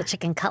 Yeah. The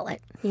chicken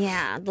cutlet.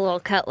 Yeah, the little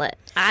cutlet.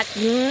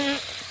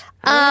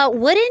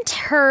 Wouldn't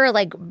her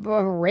like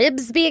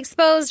ribs be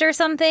exposed or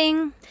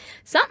something?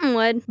 Something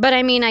would. But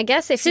I mean, I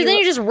guess if So you. then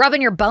you're just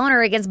rubbing your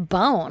boner against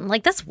bone.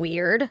 Like that's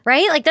weird,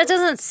 right? Like that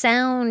doesn't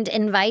sound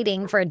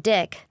inviting for a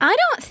dick. I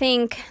don't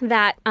think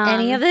that.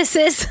 Any of this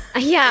is.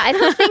 Yeah, I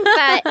don't think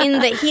that in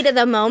the heat of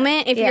the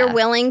moment, if Yeah. you're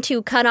willing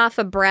to cut off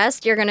a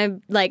breast, you're going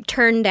to like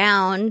turn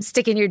down.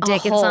 Sticking your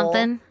dick in hole.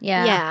 something.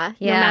 Yeah. Yeah,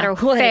 no matter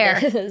what Fair.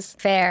 it is.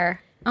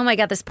 Fair. Oh my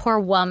God, this poor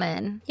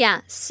woman.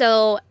 Yeah,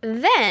 so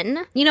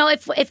then You know,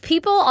 if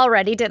people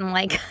already didn't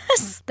like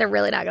us, they're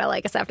really not going to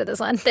like us after this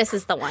one. this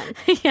is the one.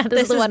 Yeah,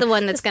 This is the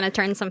one that's going to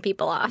turn some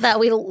people off. That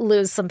we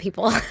lose some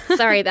people.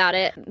 Sorry about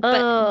it.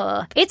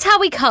 But It's how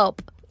we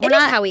cope. it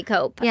is how we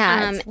cope.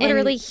 Yeah, And- it's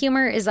literally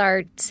humor is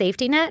our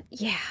safety net.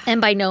 Yeah. And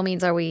by no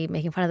means are we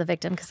making fun of the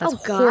victim because that's Oh,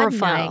 God,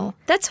 horrifying. no.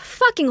 That's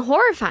fucking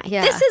horrifying.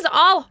 Yeah. This is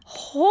all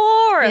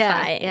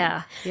horrifying.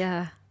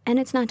 Yeah. And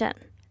it's not done.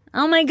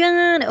 Oh my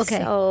God. Okay.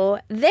 So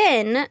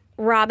then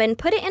Robin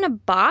put it in a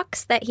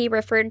box that he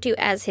referred to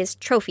as his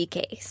trophy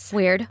case.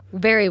 Weird.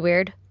 Very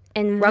weird.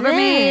 And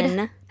Rubbermaid,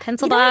 then,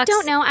 pencil you know, I box.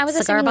 don't know. I was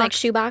cigar assuming like box.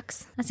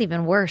 shoebox. That's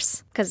even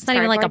worse. Because It's not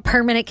even like a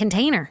permanent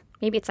container.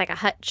 Maybe it's like a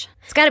hutch.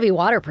 It's got to be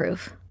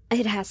waterproof.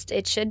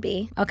 It should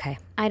be. Okay.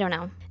 I don't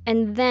know.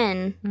 And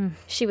then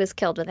she was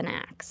killed with an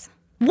axe.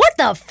 What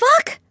the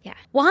fuck? Yeah.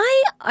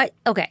 Why?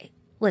 Okay,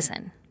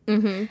 listen.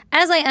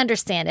 As I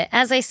understand it,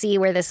 as I see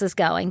where this is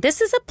going,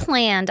 this is a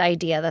planned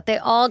idea that they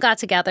all got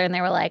together and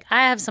they were like,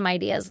 I have some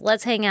ideas.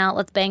 Let's hang out.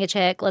 Let's bang a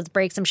chick. Let's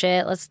break some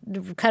shit. Let's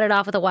cut it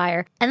off with a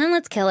wire. And then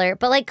let's kill her.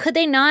 But like, could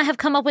they not have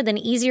come up with an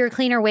easier,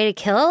 cleaner way to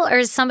kill? Or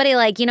is somebody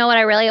like, you know what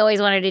I really always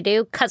wanted to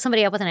do? Cut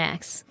somebody up with an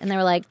axe. And they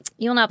were like,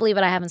 you'll not believe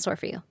what I have in store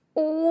for you.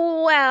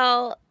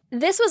 Well,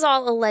 this was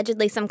all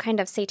allegedly some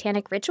kind of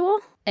satanic ritual.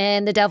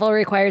 And the devil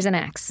requires an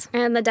axe.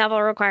 And the devil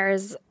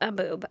requires a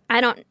boob. I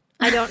don't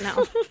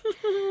know.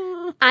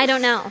 I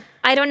don't know.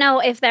 I don't know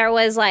if there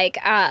was like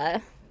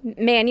a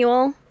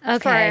manual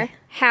for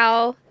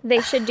how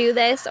they should do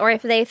this, or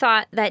if they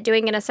thought that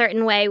doing it a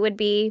certain way would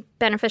be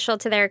beneficial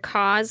to their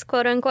cause,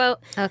 quote unquote.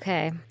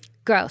 Okay.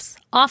 Gross.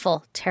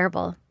 Awful.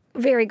 Terrible.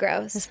 Very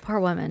gross. This poor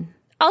woman.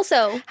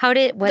 Also,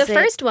 the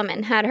first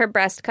woman had her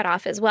breast cut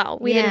off as well.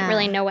 We Yeah. didn't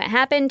really know what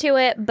happened to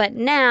it, but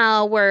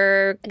now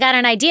I got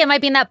an idea. It might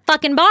be in that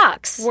fucking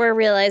box. we're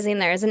realizing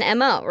there's an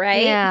MO,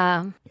 right?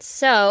 Yeah.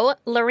 So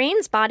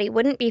Lorraine's body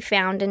wouldn't be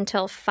found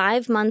until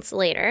 5 months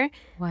later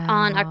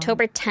on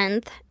October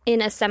 10th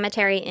in a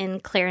cemetery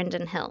in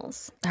Clarendon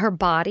Hills. Her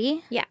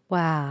body? Yeah.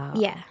 Wow.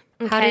 Yeah.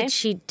 How Okay? did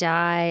she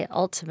die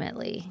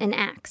ultimately? An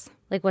axe.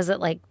 Like, was it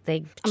like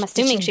I'm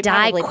assuming did she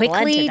die probably bled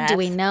to quickly? death. Do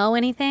we know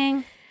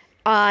anything?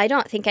 I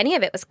don't think any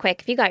of it was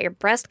quick. If you got your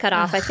breast cut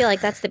off, I feel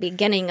like that's the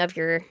beginning of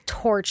your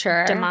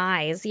Torture.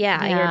 demise.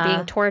 Yeah, Yeah. you're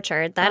being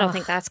tortured. I don't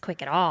think that's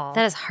quick at all.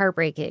 That is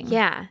heartbreaking.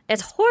 Yeah,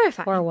 it's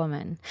horrifying. Poor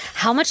woman.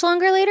 How much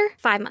longer later?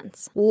 5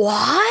 months.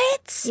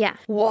 What? Yeah.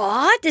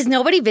 What? Is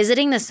nobody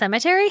visiting the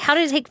cemetery? How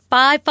did it take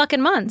 5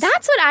 fucking months?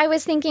 That's what I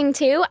was thinking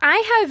too.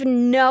 I have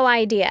no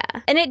idea.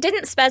 And it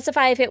didn't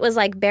specify if it was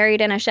like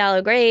buried in a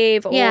shallow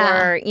grave Yeah.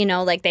 or, you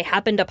know, like they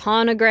happened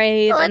upon a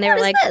grave Like, and they what were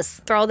is like,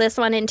 this? throw this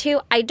one in too.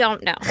 I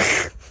don't know.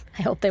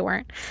 I hope they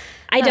weren't.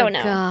 I don't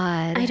know.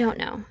 God. I don't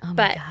know. Oh my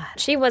but God.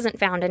 she wasn't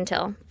found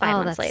until 5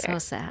 Oh, months that's later.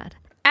 so sad.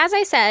 As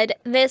I said,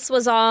 this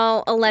was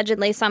all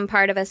allegedly some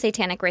part of a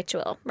satanic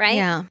ritual, right?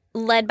 Yeah.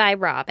 Led by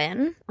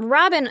Robin.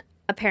 Robin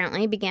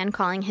apparently began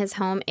calling his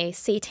home a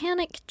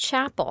satanic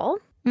chapel.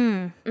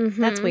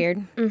 That's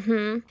weird.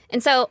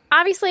 And so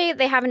obviously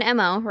they have an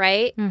MO,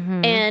 right?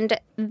 And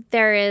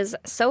there is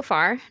so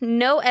far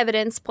no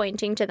evidence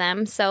pointing to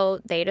them. So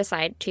they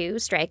decide to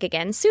strike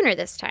again sooner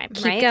this time,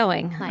 Keep right?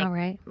 going. Like, All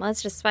right.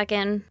 let's just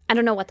fucking, I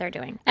don't know what they're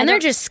doing. And they're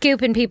just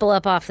scooping people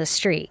up off the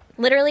street.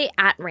 literally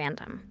at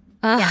random.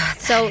 Yeah.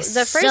 So the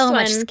first so one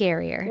much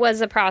scarier. was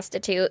a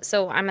prostitute.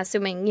 So I'm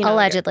assuming, you know,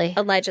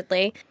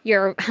 Allegedly.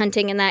 you're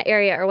hunting in that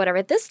area or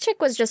whatever. This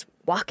chick was just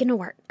walking to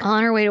work.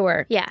 On her way to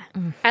work. Yeah.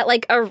 At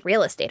like a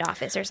real estate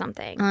office or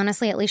something.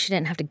 Honestly, at least she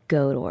didn't have to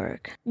go to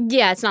work.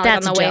 Yeah, it's not like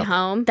That's on a the way joke.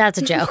 home. That's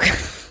a joke.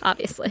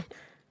 Obviously.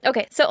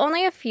 Okay, so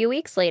only a few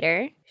weeks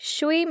later,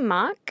 Shui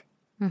Mak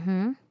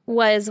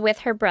was with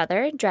her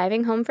brother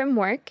driving home from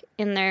work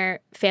in their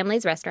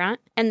family's restaurant,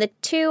 and the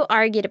two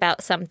argued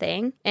about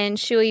something, and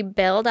Shui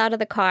bailed out of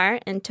the car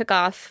and took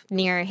off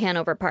near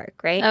Hanover Park,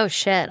 right? Oh,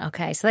 shit.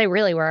 Okay. So they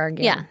really were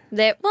arguing.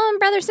 Yeah.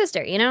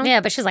 Brother-sister, you know? Yeah,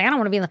 but she's like, I don't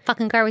want to be in the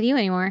fucking car with you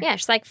anymore. Yeah,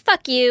 she's like,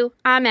 fuck you,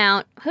 I'm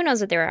out. Who knows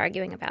what they were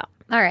arguing about?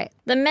 All right.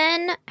 The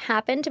men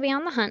happened to be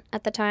on the hunt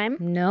at the time.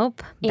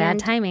 Nope. Bad And-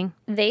 timing.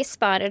 They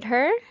spotted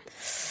her.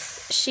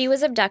 She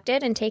was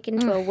abducted and taken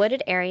to a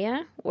wooded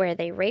area where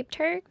they raped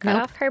her, cut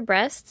off her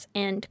breasts,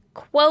 and,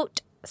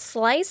 quote,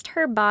 sliced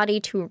her body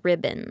to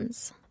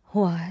ribbons.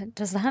 What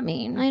does that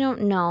mean? I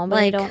don't know, but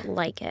I Like, don't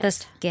like it. The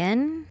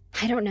skin?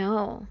 I don't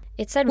know.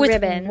 It said With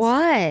ribbons.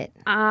 what?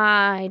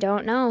 I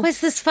don't know. What's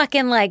this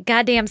fucking like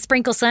goddamn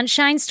sprinkle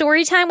sunshine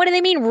story time? What do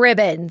they mean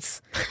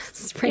ribbons?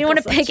 You don't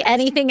want to pick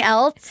anything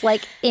else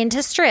like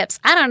into strips.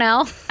 I don't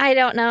know. I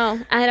don't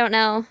know. I don't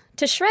know.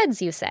 To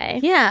shreds, you say?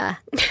 Yeah.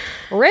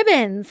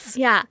 Ribbons.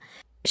 Yeah.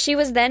 She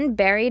was then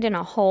buried in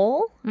a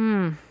hole,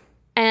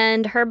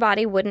 and her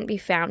body wouldn't be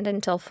found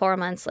until 4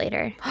 months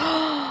later.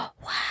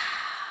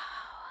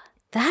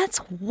 That's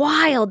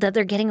wild that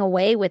they're getting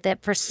away with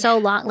it for so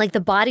long. Like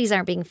the bodies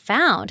aren't being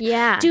found.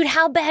 Yeah. Dude,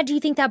 how bad do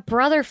you think that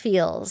brother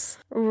feels?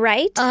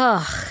 Right?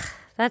 Ugh.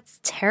 That's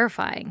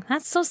terrifying.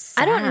 That's so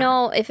sad. I don't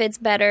know if it's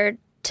better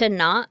to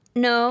not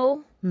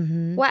know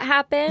what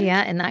happened.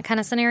 Yeah, in that kind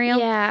of scenario.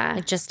 Yeah.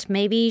 Like just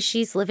maybe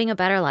she's living a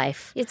better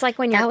life. It's like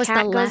when That your was cat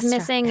the goes last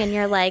missing and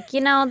you're like,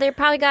 you know, they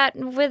probably got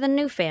with a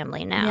new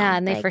family now. Yeah,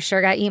 and they Like, for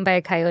sure got eaten by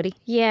a coyote.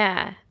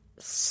 Yeah.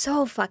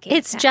 So fucking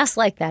It's sad. just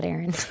like that,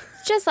 Erin. It's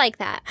just like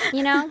that,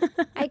 you know?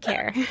 I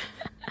care.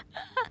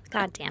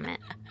 God damn it.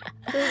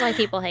 This is why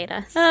people hate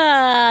us.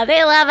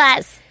 They love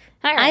us.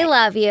 All I right.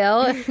 love you.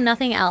 If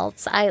nothing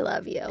else, I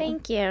love you.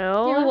 Thank you.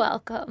 You're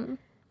welcome.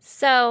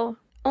 So,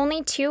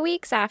 only 2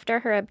 weeks after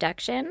her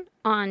abduction,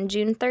 on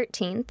June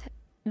 13th,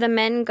 the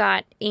men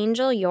got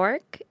Angel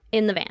York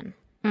in the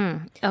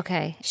van.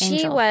 Okay. She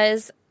Angel.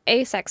 was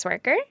a sex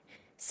worker,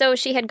 So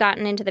she had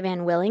gotten into the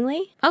van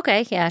willingly?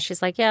 Okay, yeah.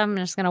 She's like, yeah, I'm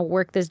just going to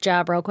work this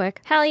job real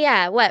quick. Hell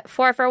yeah. What,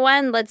 4 for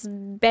 1? Let's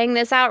bang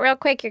this out real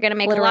quick. You're going to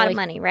make a lot of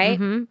money, right?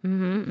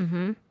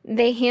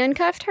 They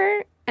handcuffed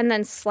her and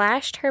then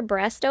slashed her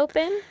breast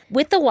open.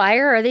 With the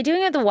wire? Are they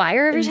doing it with the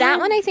wire every time? That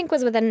one, I think,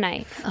 was with a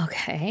knife.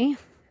 Okay.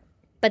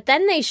 But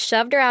then they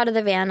shoved her out of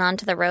the van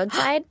onto the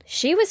roadside.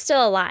 She was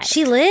still alive.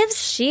 She lives?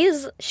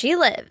 She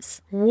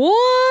lives.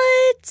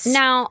 What?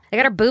 Now, They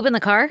got her boob in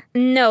the car?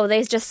 no,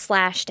 they just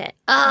slashed it.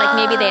 Like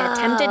maybe they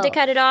attempted to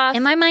cut it off.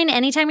 In my mind,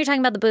 anytime you're talking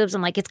about the boobs,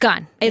 I'm like, it's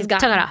gone. It's gone.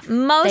 Took it off.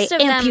 Most they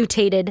of them-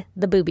 amputated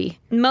the boobie.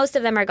 Most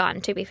of them are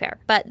gone, to be fair.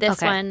 But this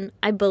Okay. one,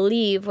 I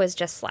believe, was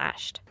just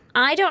slashed.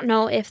 I don't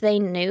know if they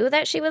knew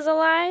that she was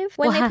alive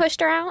when they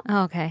pushed her out.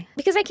 Oh, okay.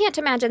 Because I can't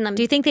imagine them.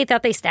 Do you think they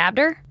thought they stabbed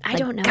her? I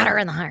don't know. Got her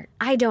in the heart.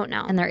 I don't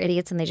know. And they're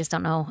idiots and they just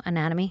don't know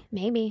anatomy.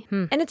 Maybe.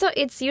 And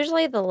it's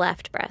usually the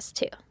left breast,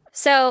 too.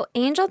 So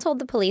Angel told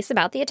the police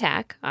about the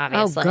attack,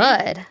 obviously. Oh,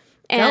 good. Go,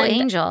 And-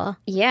 Angel.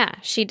 Yeah,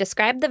 she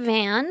described the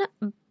van,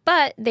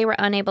 but they were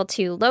unable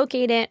to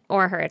locate it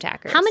or her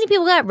attackers. How many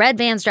people got red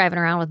vans driving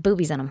around with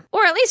boobies in them?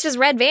 Or at least just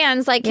red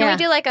vans. Like, can Yeah. we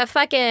do like a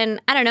fucking,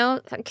 I don't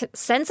know,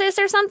 census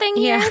or something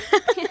here?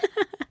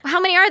 How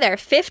many are there?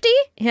 50?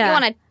 Yeah. You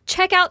want to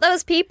check out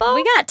those people?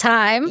 We got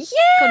time. Yeah.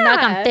 Go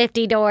knock on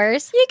 50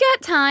 doors. You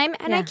got time.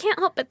 And I Yeah. can't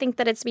help but think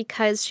that it's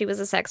because she was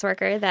a sex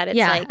worker that it's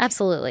Yeah, like,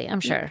 absolutely.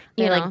 I'm sure.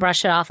 They you like know.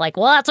 brush it off like,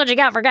 well, that's what you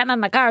got for getting in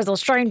my car is those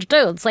strange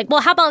dudes. Like,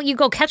 well, how about you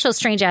go catch those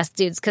strange ass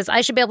dudes? Because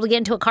I should be able to get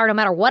into a car no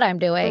matter what I'm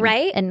doing.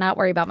 Right. And not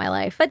worry about my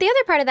life. But the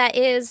other part of that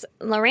is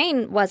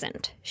Lorraine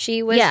wasn't.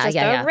 She was just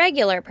a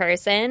regular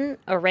person,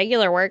 a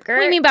regular worker. What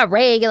do you mean by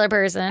regular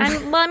person? She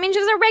was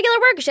a regular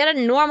worker. She had a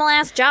normal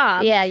ass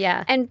job. yeah,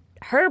 yeah. And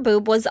her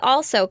boob was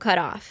also cut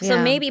off. So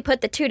Yeah. maybe put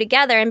the two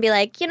together and be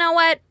like, you know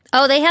what?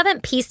 Oh, they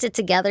haven't pieced it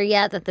together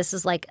yet that this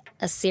is like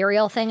a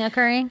serial thing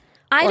occurring?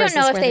 I Or don't is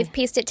know this if where they've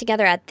pieced it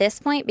together at this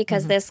point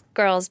because this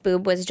girl's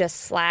boob was just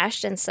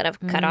slashed instead of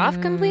cut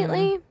off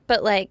completely.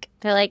 But like,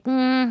 They're like,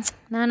 not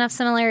enough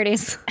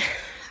similarities.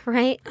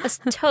 right? It's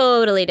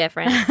totally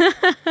different.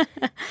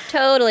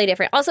 Totally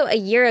different. Also, a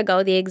year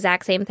ago, the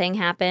exact same thing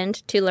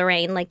happened to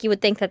Lorraine. Like, you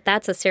would think that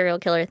that's a serial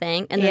killer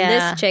thing. And then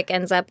Yeah. this chick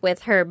ends up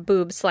with her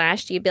boob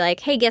slashed. You'd be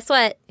like, hey, guess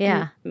what?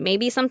 Yeah.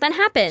 Maybe something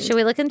happened. Should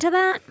we look into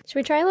that? Should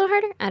we try a little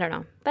harder? I don't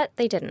know. But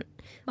they didn't.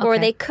 Or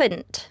Okay. they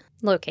couldn't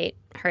locate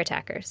her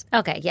attackers.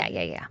 Okay,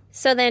 yeah.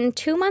 So then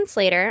 2 months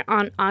later,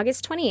 on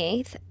August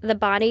 28th, the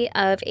body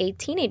of a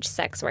teenage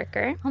sex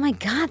worker, Oh my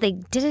God, they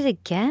did it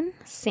again?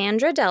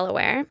 Sandra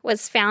Delaware,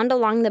 was found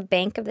along the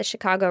bank of the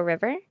Chicago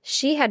River.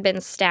 She had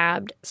been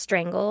stabbed,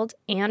 strangled,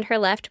 and her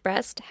left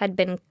breast had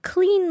been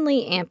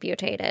cleanly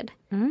amputated,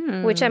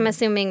 which I'm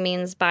assuming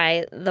means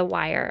by the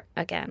wire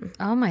again.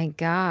 Oh my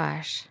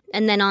gosh.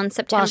 And then on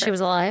September... While she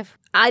was alive?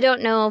 I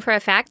don't know for a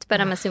fact,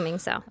 but I'm assuming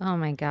so. Oh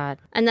my God.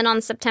 And then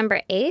on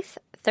September 8th,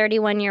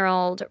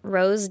 31-year-old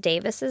Rose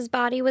Davis's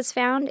body was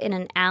found in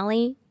an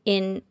alley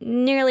in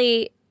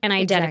nearly an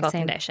identical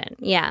same. condition.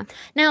 Yeah.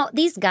 Now,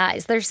 these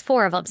guys, there's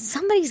 4 of them.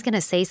 Somebody's going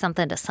to say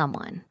something to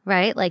someone,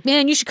 right? Like,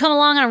 man, you should come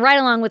along on a ride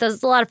along with us.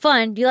 It's a lot of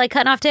fun. Do you like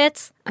cutting off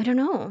tits? I don't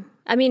know.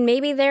 I mean,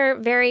 maybe they're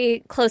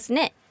very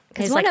close-knit.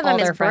 Because It's one like of them all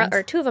is their friends.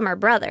 or 2 of them are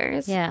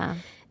brothers. Yeah.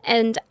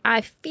 And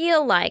I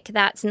feel like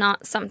that's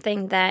not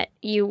something that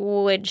you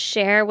would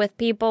share with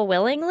people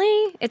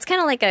willingly. It's kind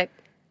of like I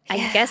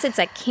guess it's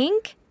a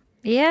kink.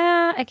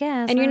 Yeah, I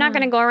guess. And you're not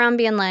going to go around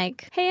being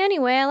like, hey,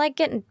 anyway, I like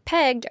getting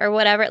pegged or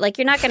whatever. Like,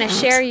 you're not going to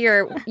share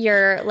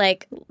your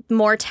like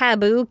more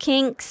taboo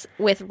kinks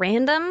with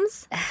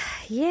randoms.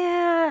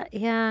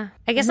 Yeah.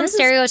 I guess I'm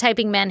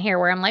stereotyping men here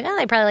where I'm like, oh,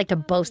 they probably like to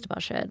boast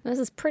about shit. This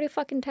is pretty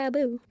fucking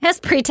taboo. That's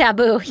pretty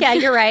taboo. Yeah,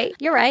 you're right.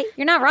 You're right.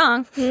 You're not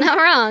wrong. Not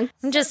wrong.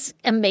 I'm just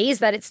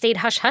amazed that it stayed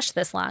hush-hush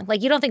this long.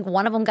 Like, you don't think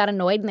one of them got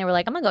annoyed and they were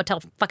like, I'm going to go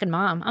tell fucking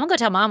mom. I'm going to go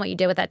tell mom what you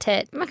did with that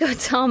tit. I'm going to go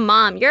tell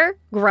mom, you're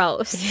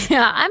gross.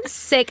 Yeah, I'm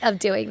sick of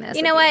doing this.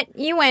 You know what?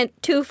 You went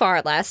too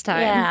far last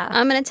time. Yeah.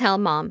 I'm going to tell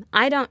mom.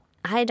 I don't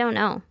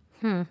know.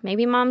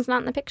 Maybe mom's not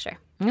in the picture.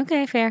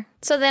 Okay, fair.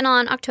 So then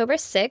on October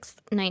 6th,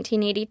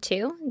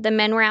 1982, the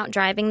men were out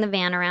driving the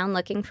van around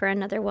looking for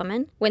another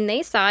woman when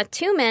they saw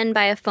 2 men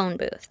by a phone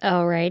booth.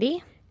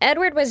 Alrighty.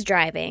 Edward was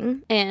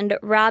driving, and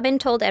Robin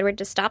told Edward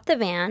to stop the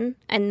van,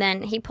 and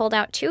then he pulled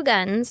out 2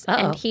 guns,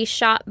 and he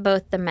shot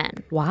both the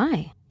men.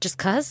 Why? Just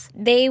 'cause?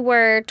 They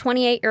were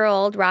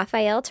 28-year-old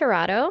Rafael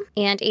Tirado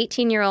and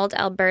 18-year-old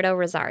Alberto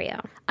Rosario.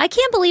 I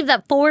can't believe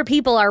that 4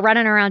 people are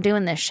running around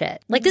doing this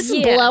shit. Like, this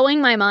is blowing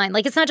my mind.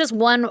 Like, it's not just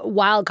one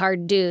wild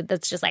card dude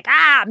that's just like,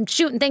 I'm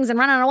shooting things and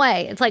running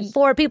away. It's like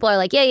 4 people are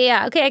like,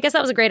 yeah. Okay, I guess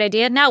that was a great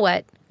idea. Now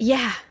what?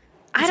 Yeah.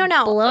 I don't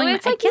know. blowing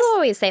It's my- like you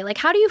always say, like,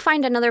 how do you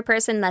find another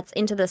person that's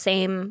into the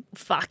same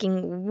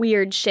fucking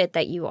weird shit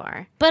that you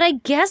are? But I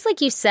guess, like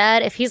you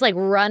said, if he's like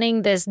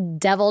running this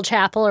devil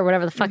chapel or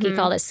whatever the fuck he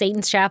called it,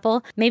 Satan's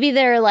chapel, maybe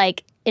they're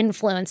like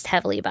influenced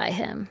heavily by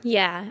him.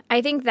 Yeah.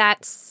 I think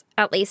that's,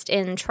 at least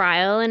in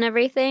trial and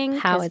everything,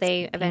 How because it's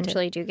they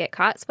eventually do get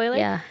caught, spoiler.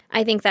 Yeah.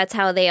 I think that's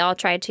how they all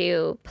try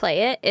to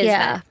play it, is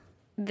Yeah. that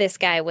this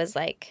guy was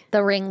like...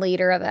 the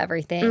ringleader of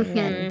everything,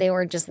 and they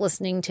were just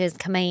listening to his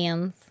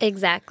commands.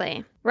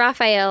 Exactly.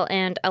 Raphael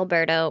and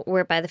Alberto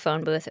were by the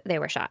phone booth. They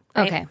were shot.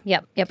 Right? Okay.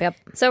 Yep.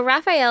 So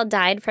Raphael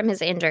died from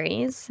his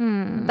injuries,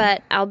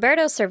 but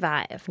Alberto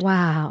survived.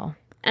 Wow.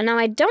 And now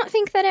I don't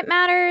think that it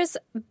matters,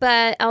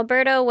 but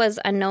Alberto was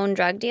a known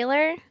drug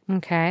dealer.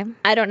 Okay.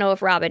 I don't know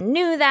if Robin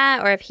knew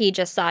that or if he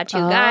just saw two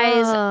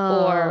guys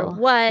or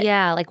what.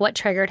 Yeah, like what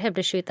triggered him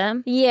to shoot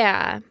them?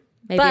 Yeah.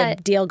 Maybe a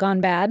deal gone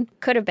bad?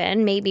 Could have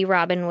been. Maybe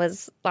Robin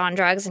was on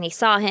drugs and he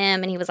saw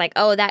him and he was like,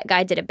 oh, that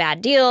guy did a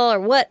bad deal or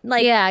what?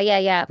 Like,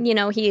 Yeah. you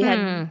know, he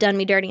had done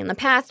me dirty in the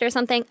past or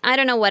something. I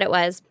don't know what it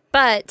was.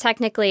 But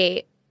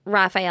technically,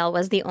 Raphael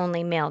was the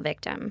only male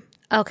victim.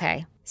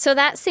 Okay. So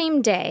that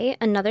same day,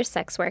 another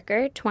sex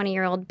worker,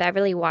 20-year-old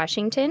Beverly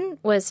Washington,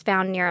 was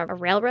found near a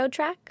railroad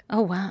track.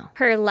 Oh, wow.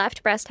 Her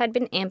left breast had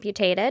been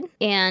amputated,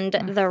 and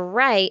the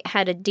right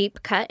had a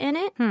deep cut in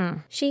it.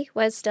 She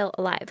was still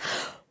alive.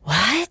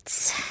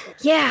 What?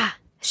 Yeah,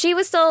 she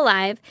was still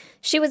alive.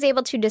 She was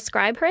able to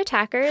describe her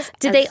attackers.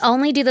 Did they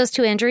only do those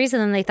 2 injuries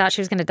and then they thought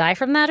she was going to die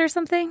from that or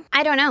something?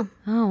 I don't know.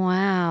 Oh,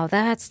 wow.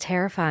 That's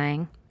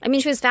terrifying. I mean,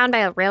 she was found by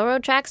a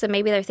railroad track, so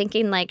maybe they're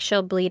thinking, like,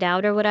 she'll bleed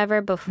out or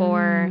whatever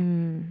before...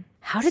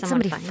 How did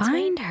someone somebody finds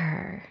find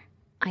her?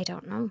 I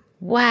don't know.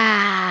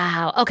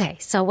 Wow. Okay,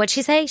 so what'd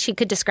she say? She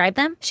could describe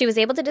them? She was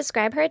able to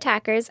describe her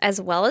attackers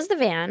as well as the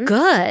van.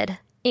 Good.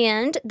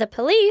 And the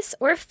police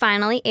were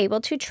finally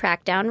able to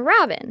track down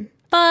Robin.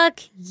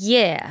 Fuck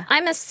yeah.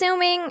 I'm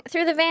assuming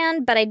through the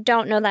van, but I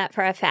don't know that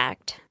for a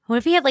fact. What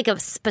if he had like a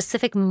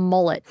specific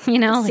mullet, you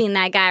know? Seen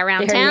that guy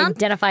around Very town?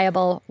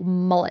 identifiable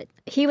mullet.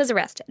 He was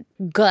arrested.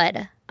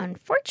 Good.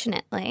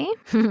 Unfortunately,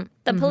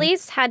 the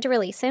police had to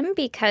release him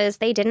because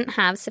they didn't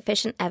have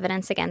sufficient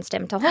evidence against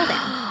him to hold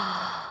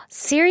him.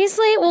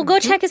 Seriously? Well, go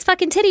check his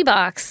fucking titty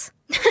box.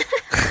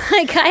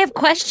 Like, I have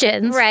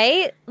questions.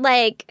 Right?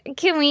 Like,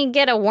 can we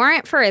get a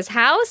warrant for his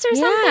house or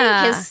something?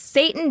 Yeah. His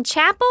Satan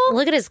chapel?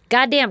 Look at his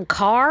goddamn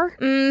car.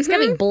 There's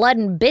gotta be blood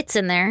and bits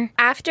in there.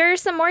 After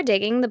some more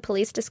digging, the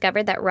police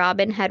discovered that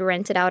Robin had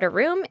rented out a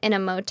room in a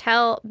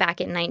motel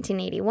back in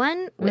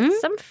 1981 with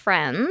some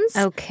friends.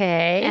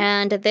 Okay.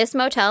 And this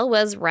motel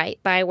was right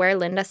by where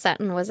Linda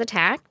Sutton was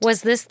attacked.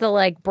 Was this the,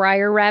 like,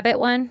 Briar Rabbit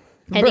one?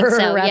 I think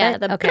so,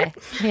 Rabbit? yeah. Okay.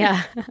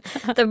 Yeah.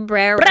 The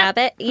Brer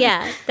Rabbit.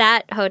 Yeah,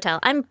 that hotel.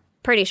 I'm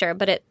pretty sure,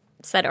 but it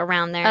said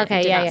around there.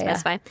 Okay, it did yeah, not yeah,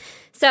 specify.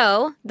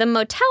 So the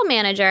motel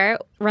manager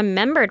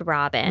remembered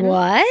Robin.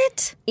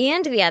 What?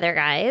 And the other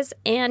guys,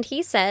 and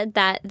he said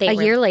that they A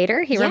were... year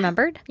later, he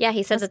remembered? Yeah,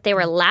 he said that they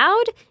were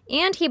loud,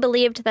 and he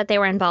believed that they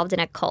were involved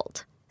in a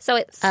cult. So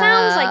it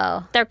sounds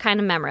like they're kind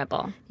of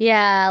memorable.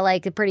 Yeah,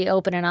 like pretty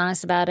open and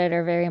honest about it,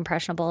 or very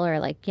impressionable, or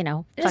like, you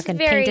know, Just fucking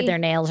very- painted their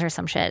nails or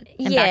some shit.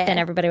 And Yeah. back then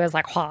everybody was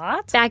like,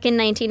 what? Back in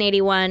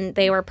 1981,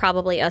 they were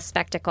probably a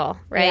spectacle,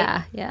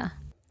 right? Yeah.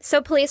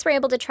 So police were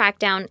able to track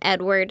down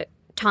Edward,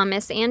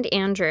 Thomas, and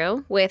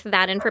Andrew with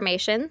that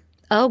information.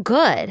 Oh,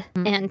 good.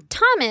 And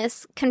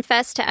Thomas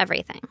confessed to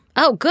everything.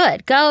 Oh,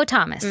 good. Go,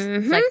 Thomas.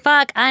 It's like,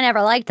 fuck, I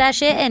never liked that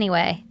shit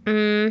anyway.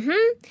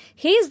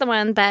 He's the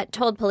one that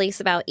told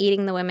police about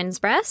eating the women's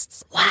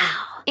breasts.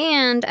 Wow.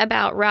 And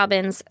about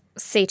Robin's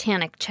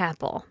satanic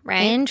chapel,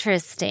 right?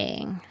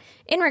 Interesting.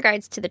 In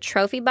regards to the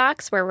trophy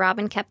box where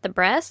Robin kept the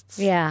breasts,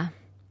 Yeah.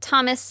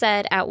 Thomas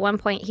said at one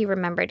point he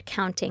remembered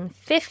counting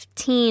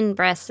 15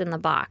 breasts in the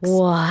box.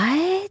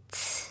 What?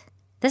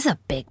 This is a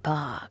big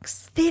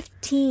box.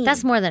 15.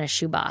 That's more than a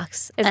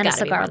shoebox. It's and a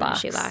gotta be cigar more than box.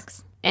 a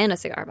shoebox. And a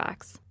cigar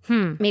box.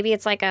 Maybe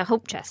it's like a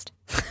hope chest.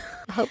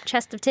 A hope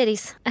chest of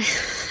titties.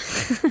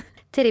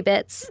 Titty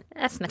bits.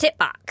 That's my tip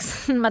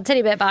box. My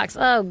titty bit box.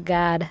 Oh,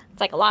 God.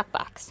 It's like a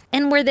lockbox.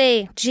 And were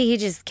they, he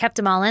just kept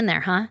them all in there,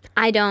 huh?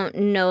 I don't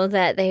know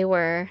that they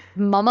were.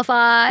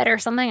 Mummified or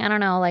something? I don't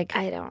know, like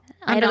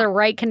under the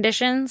right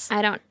conditions.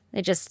 I don't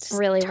They just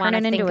really turn wanna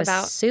it into think a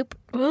about- soup.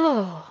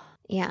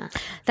 Yeah.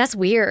 That's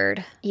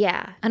weird.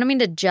 Yeah. I don't mean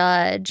to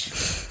judge.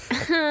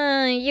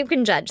 You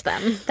can judge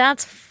them.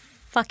 That's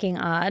fucking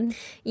odd.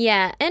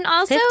 Yeah. And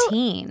also,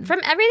 15. from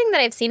everything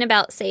that I've seen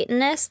about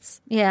Satanists,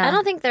 Yeah. I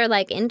don't think they're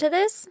like into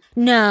this.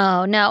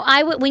 No.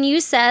 When you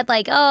said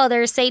like, oh,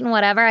 there's Satan,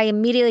 whatever, I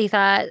immediately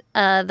thought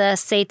the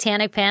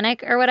Satanic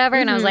Panic or whatever,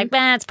 and I was like,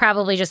 it's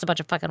probably just a bunch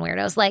of fucking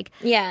weirdos. Like,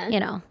 Yeah. you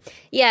know,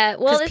 Yeah.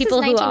 Well, 'Cause this people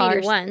is who are-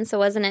 1981, so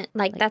wasn't it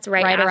like that's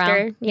right right after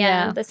around.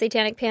 Yeah. the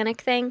Satanic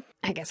Panic thing?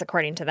 I guess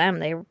according to them,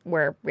 they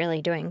were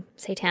really doing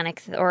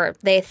satanic, or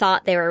they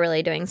thought they were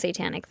really doing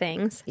satanic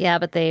things. yeah,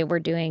 but they were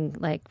doing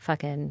like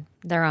fucking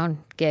their own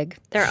gig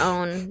Their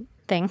own,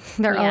 thing,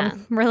 their yeah,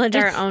 own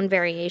religion. their own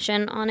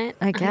variation on it.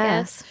 I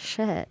guess.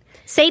 Shit.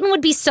 Satan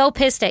would be so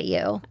pissed at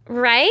you.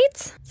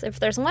 Right? So if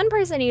there's one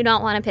person you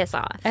don't want to piss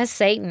off. As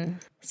Satan.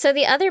 So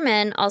the other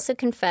men also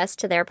confessed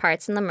to their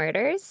parts in the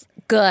murders,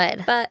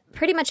 Good. but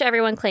pretty much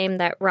everyone claimed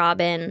that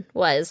Robin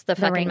was the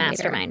fucking ringleader.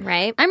 mastermind,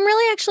 right? I'm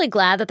really actually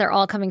glad that they're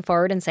all coming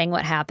forward and saying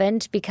what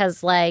happened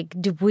because, like,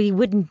 we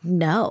wouldn't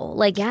know.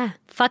 Like, Yeah.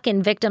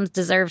 fucking victims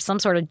deserve some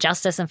sort of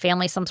justice and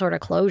family some sort of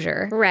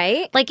closure.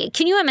 Right? Like,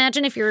 can you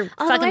imagine if your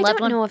Although fucking I loved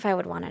don't one... know if I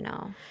would want to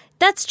know.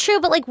 That's true,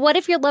 but like, what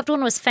if your loved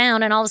one was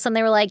found and all of a sudden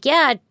they were like,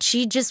 yeah,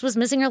 she just was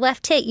missing her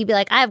left tit? You'd be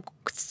like, I have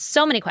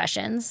so many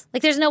questions.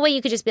 Like, there's no way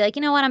you could just be like,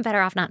 you know what, I'm better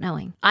off not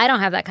knowing. I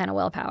don't have that kind of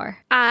willpower.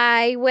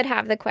 I would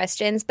have the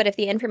questions, but if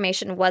the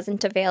information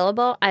wasn't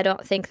available, I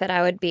don't think that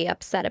I would be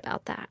upset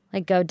about that.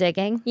 Like, go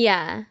digging?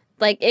 Yeah.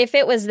 Like, if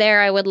it was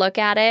there, I would look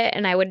at it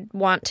and I would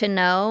want to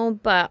know,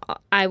 but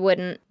I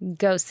wouldn't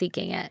go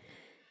seeking it.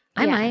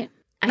 I Yeah. might.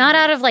 Not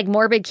out of like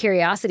morbid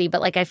curiosity, but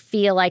like I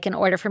feel like in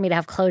order for me to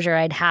have closure,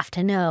 I'd have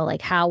to know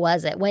like how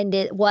was it?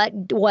 What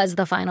was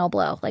the final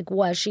blow? Like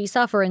was she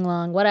suffering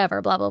long?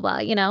 Whatever, blah, blah, blah,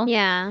 you know?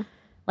 Yeah.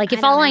 Like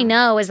if all I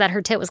know is that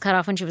her tit was cut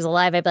off when she was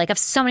alive, I'd be like, I have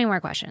so many more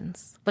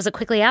questions. Was it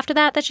quickly after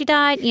that she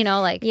died? You know,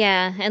 like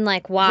Yeah, and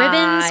like why?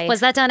 ribbons? Was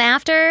that done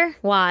after?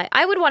 Why?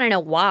 I would want to know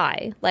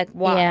why. Like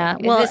why? Yeah,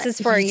 If well, this is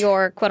for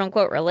your quote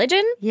unquote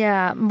religion?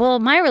 Yeah. Well,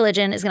 my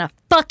religion is going to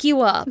fuck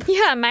you up.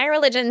 Yeah, my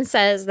religion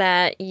says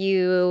that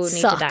you need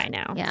Suck. to die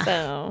now. Yeah.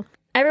 So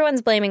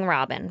everyone's blaming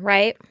Robin,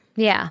 right?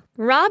 Yeah.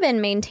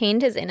 Robin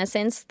maintained his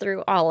innocence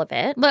through all of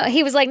it. But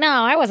he was like, no,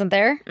 I wasn't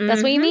there.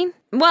 That's what you mean?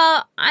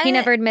 Well, He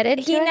never admitted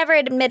to He it? never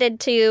admitted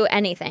to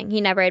anything. He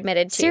never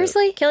admitted to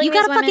Seriously? killing You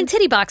got these a fucking women.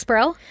 titty box,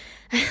 bro.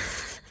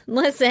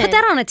 Listen, Put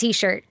that on a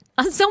t-shirt.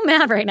 I'm so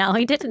mad right now.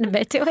 He didn't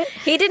admit to it.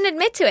 he didn't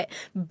admit to it.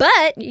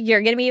 But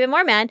you're going to be even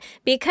more mad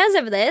because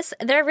of this.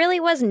 There really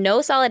was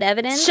no solid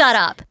evidence. Shut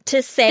up.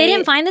 To say They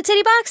didn't find the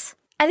titty box?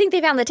 I think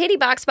they found the titty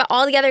box, but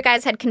all the other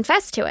guys had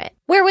confessed to it.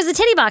 Where was the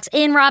titty box?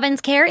 In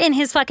Robin's care? In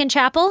his fucking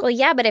chapel? Well,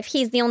 yeah, but if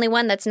he's the only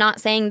one that's not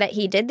saying that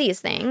he did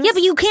these things. Yeah,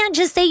 but you can't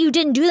just say you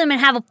didn't do them and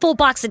have a full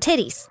box of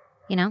titties.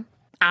 You know?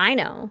 I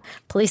know.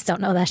 Police don't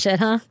know that shit,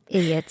 huh?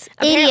 Idiots.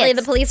 Apparently, Idiots.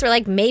 the police were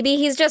like, maybe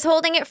he's just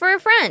holding it for a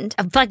friend.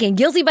 I'm fucking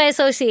guilty by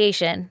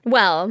association.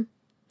 Well,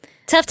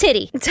 Tough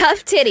titty.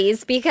 tough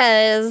titties,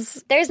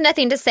 because there's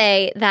nothing to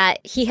say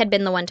that he had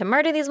been the one to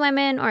murder these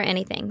women or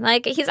anything.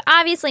 Like, he's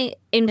obviously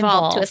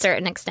involved to a Involved.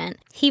 certain extent.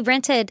 He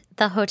rented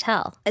the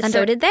hotel.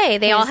 So did they.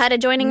 They all his had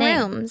adjoining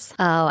name. rooms.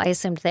 Oh, I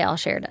assumed they all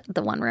shared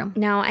the one room.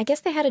 No, I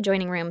guess they had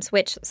adjoining rooms,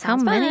 which How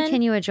sounds many fun.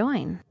 can you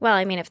adjoin? Well,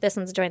 I mean, if this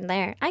one's joined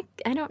there, I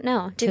don't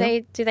know. Do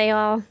Two? they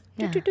all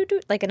Yeah.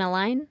 like in a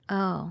line?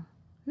 Oh,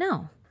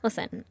 no.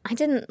 Listen, I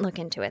didn't look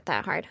into it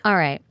that hard. All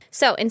right.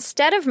 So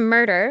instead of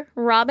murder,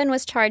 Robin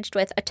was charged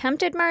with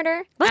attempted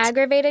murder,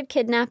 aggravated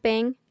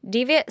kidnapping,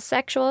 deviant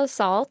sexual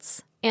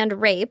assaults, and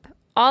rape,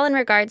 all in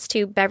regards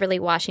to Beverly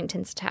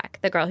Washington's attack,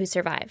 the girl who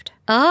survived.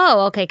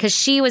 Oh, okay, because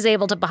she was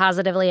able to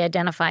positively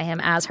identify him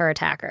as her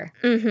attacker.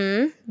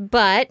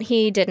 But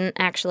he didn't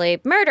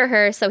actually murder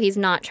her, so he's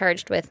not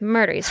charged with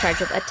murder. He's charged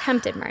with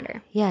attempted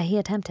murder. Yeah, he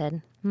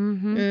attempted.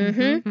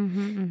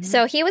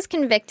 So he was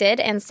convicted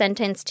and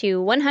sentenced to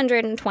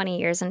 120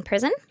 years in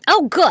prison.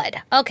 Oh, good.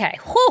 Okay.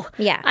 Whew.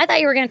 Yeah. I thought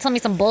you were going to tell me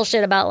some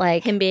bullshit about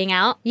like, Him being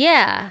out.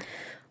 yeah.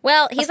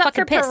 Well, he's up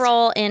for fucking pissed.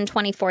 parole in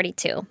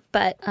 2042,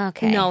 but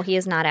Okay. no, he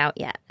is not out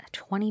yet.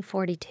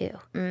 2042.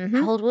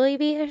 How old will he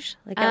be ish?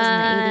 Like I was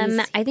in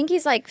the 80s. I think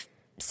he's like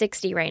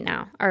 60 right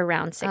now, or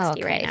around 60 Oh,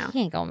 okay. right now. He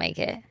ain't going to make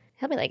it.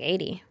 He'll be like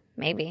 80,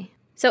 maybe.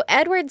 So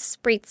Edward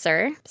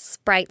Spritzer, This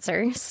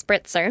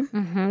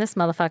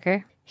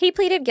motherfucker. he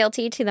pleaded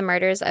guilty to the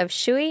murders of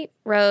Shui,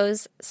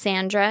 Rose,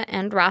 Sandra,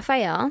 and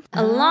Raphael,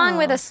 along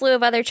with a slew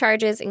of other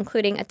charges,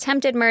 including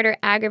attempted murder,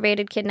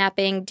 aggravated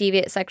kidnapping,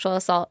 deviant sexual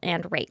assault,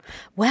 and rape.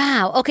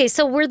 Wow. Okay,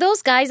 so were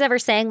those guys ever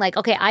saying like,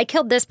 okay, I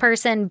killed this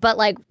person, but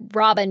like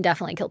Robin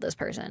definitely killed this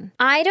person?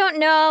 I don't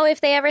know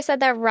if they ever said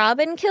that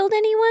Robin killed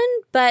anyone,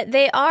 but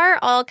they are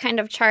all kind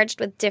of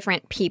charged with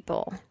different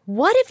people.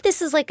 What if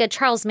this is like a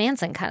Charles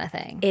Manson kind of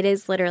thing? It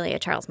is literally a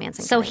Charles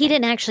Manson. So kind of he thing.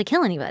 didn't actually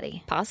kill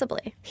anybody.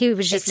 Possibly. He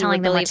was just If you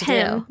telling would them what to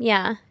believe him, do.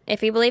 yeah.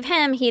 If you believe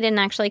him, he didn't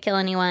actually kill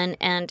anyone,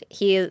 and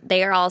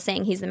they are all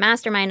saying he's the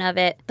mastermind of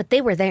it. But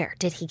they were there.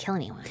 Did he kill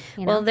anyone?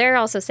 You know? Well, they're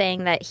also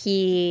saying that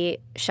he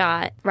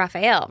shot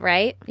Raphael,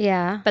 right?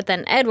 yeah. But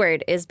then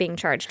Edward is being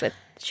charged with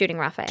shooting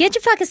Raphael. Get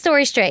your fucking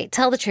story straight.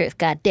 Tell the truth.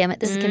 God damn it.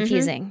 This is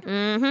confusing.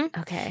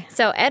 Okay.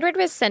 So Edward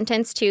was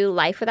sentenced to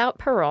life without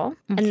parole.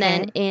 And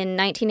then in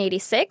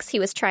 1986, he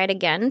was tried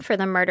again for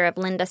the murder of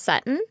Linda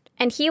Sutton,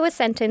 and he was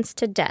sentenced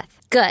to death.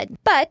 Good.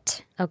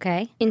 But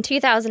Okay. in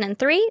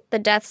 2003, the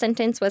death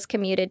sentence was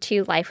commuted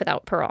to life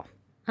without parole.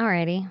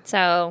 Alrighty.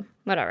 So,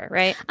 whatever,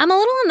 right? I'm a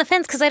little on the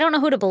fence because I don't know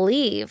who to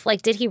believe.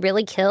 Like, did he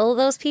really kill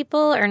those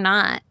people or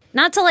not?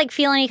 Not to like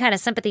feel any kind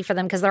of sympathy for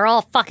them because they're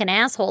all fucking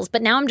assholes.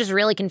 But now I'm just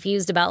really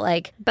confused about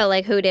like, But,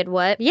 like, who did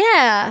what?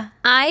 yeah.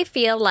 I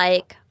feel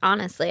like,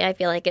 honestly, I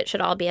feel like it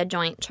should all be a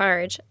joint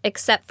charge,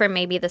 except for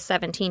maybe the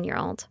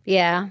 17-year-old.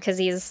 Yeah. Because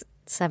he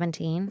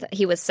 17.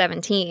 was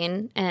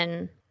 17,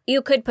 and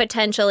you could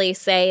potentially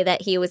say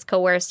that he was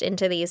coerced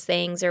into these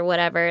things or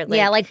whatever.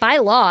 Yeah, like by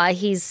law,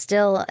 he's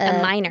still a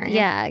minor.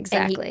 Yeah, And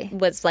exactly. he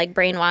was, like,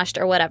 brainwashed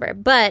or whatever.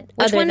 But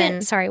Which other one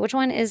than, which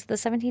one is the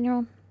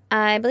 17-year-old?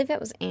 I believe it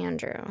was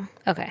Andrew.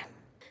 Okay.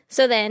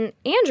 So then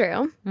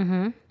Andrew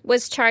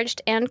was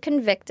charged and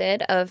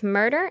convicted of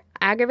murder,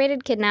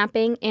 aggravated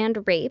kidnapping,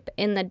 and rape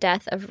in the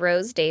death of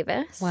Rose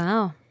Davis.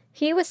 Wow.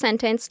 He was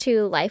sentenced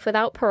to life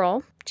without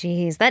parole.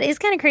 Jeez, that is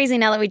kind of crazy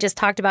now that we just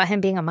talked about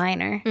him being a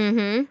minor.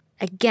 Mm-hmm.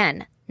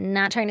 Again,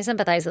 not trying to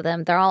sympathize with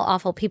them. They're all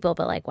awful people,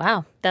 but like,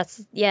 wow.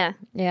 Yeah.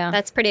 Yeah.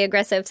 That's pretty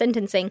aggressive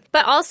sentencing.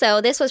 But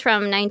also, this was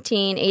from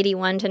 1981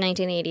 to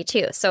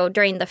 1982. So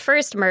during the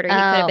first murder, he could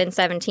have been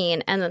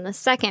 17. And then the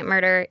second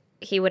murder,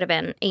 he would have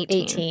been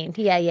 18. 18.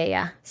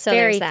 Yeah. So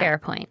very there's that. fair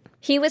point.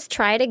 He was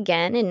tried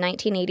again in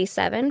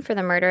 1987 for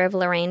the murder of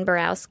Lorraine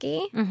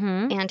Borowski,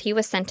 and he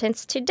was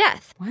sentenced to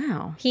death.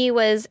 Wow. He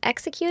was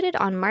executed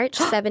on March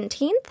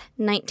 17th,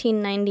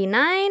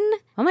 1999.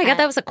 Oh my God,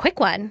 that was a quick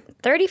one.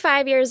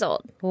 35 years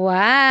old.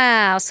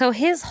 Wow. So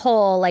his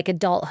whole like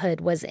adulthood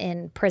was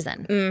in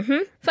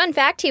prison. Fun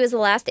fact, he was the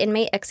last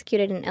inmate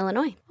executed in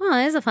Illinois. Oh,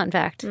 that is a fun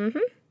fact.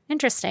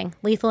 Interesting.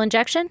 Lethal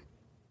injection?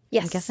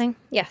 Yes. I'm guessing?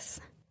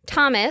 Yes.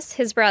 Thomas,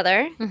 his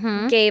brother,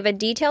 gave a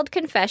detailed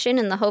confession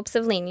in the hopes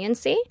of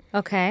leniency.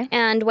 Okay.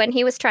 And when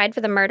he was tried for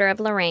the murder of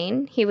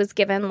Lorraine, he was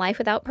given life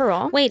without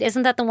parole. Wait,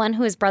 isn't that the one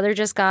who his brother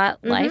just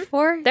got life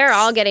for? They're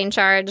all getting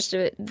charged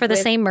For the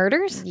same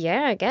murders?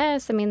 Yeah, I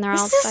guess. I mean, they're all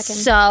This fucking.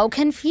 is so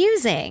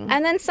confusing.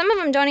 And then some of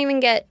them don't even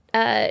get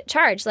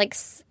charged, like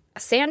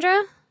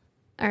Sandra.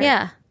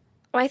 Yeah.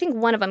 Well, I think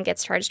one of them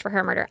gets charged for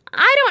her murder.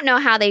 I don't know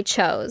how they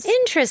chose.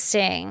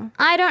 Interesting.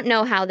 I don't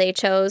know how they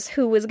chose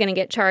who was going to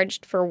get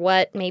charged for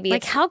what. Maybe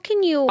Like, it's how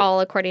can you... all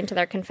according to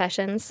their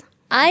confessions.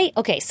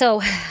 Okay, so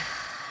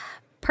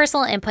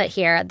personal input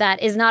here.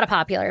 That is not a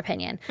popular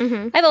opinion.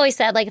 I've always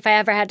said, like, if I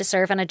ever had to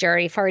serve on a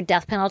jury for a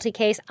death penalty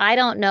case, I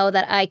don't know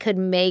that I could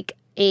make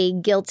a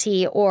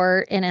guilty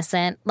or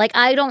innocent. Like,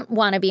 I don't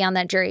want to be on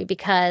that jury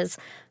because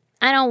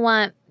I don't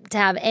want to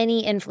have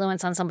any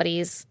influence on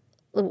somebody's,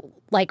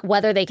 like,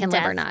 whether they can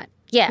live or not.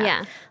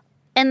 Yeah.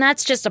 And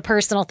that's just a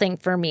personal thing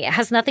for me. It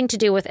has nothing to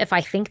do with if I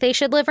think they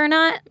should live or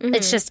not.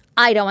 It's just,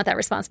 I don't want that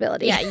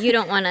responsibility. Yeah, you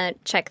don't want to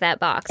check that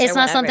box. It's or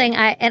not whatever.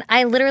 something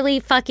I literally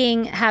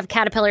fucking have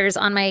caterpillars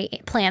on my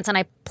plants and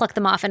I pluck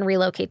them off and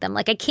relocate them.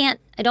 Like,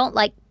 I don't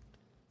like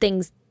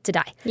things to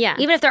die. Yeah.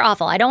 Even if they're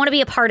awful. I don't want to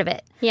be a part of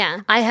it.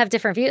 Yeah. I have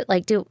different views.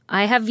 Like,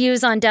 I have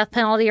views on death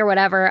penalty or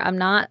whatever. I'm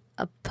not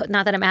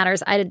that it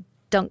matters. I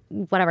don't,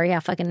 whatever, yeah,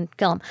 fucking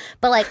kill him.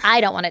 But, like,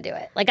 I don't want to do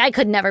it. Like, I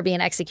could never be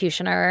an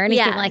executioner or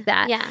anything like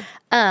that. Yeah.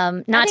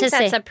 Not I to think say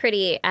that's a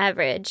pretty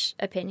average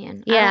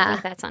opinion. I Yeah. don't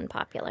think that's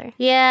unpopular.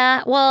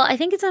 Yeah, well, I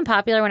think it's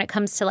unpopular when it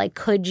comes to, like,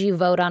 could you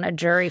vote on a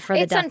jury for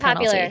the It's death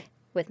unpopular penalty?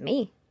 with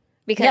me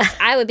because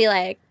I would be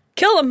like,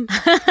 kill him.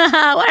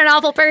 What an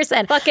awful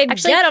person. Fucking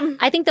Actually, get 'em.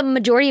 I think the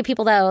majority of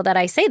people, though, that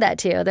I say that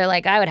to, they're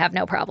like, I would have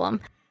no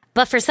problem.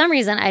 But for some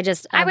reason,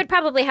 I would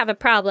probably have a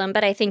problem,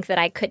 but I think that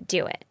I could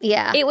do it.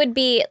 Yeah. It would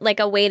be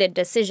like a weighted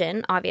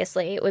decision,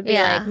 obviously. It would be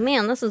Yeah. like,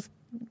 man, this is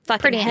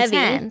fucking Pretty heavy.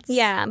 intense.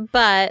 Yeah,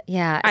 but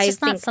Yeah, it's I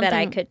just not think that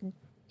I something- could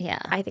Yeah.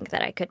 I think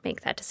that I could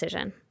make that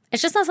decision.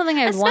 It's just not something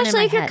I would want in Especially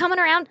my if you're head. coming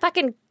around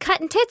fucking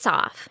cutting tits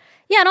off.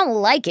 Yeah, I don't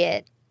like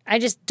it. I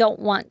just don't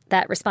want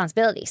that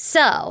responsibility.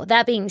 So,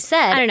 that being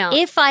said, I don't know.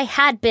 if I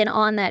had been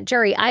on that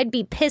jury, I'd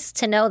be pissed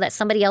to know that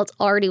somebody else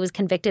already was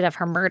convicted of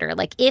her murder.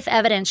 Like, if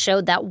evidence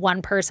showed that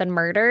one person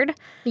murdered,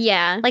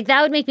 Yeah. like,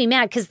 that would make me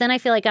mad because then I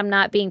feel like I'm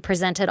not being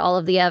presented all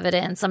of the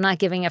evidence. I'm not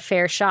giving a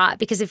fair shot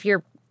because if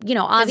you're,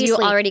 obviously you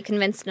already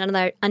convinced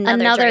another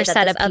jury set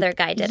that of this other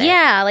people- guy did it.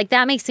 Yeah, like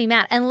that makes me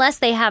mad. Unless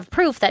they have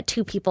proof that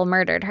two people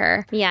murdered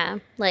her. Yeah.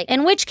 Like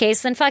In which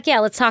case, then fuck yeah,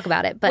 let's talk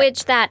about it. But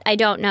which that I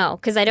don't know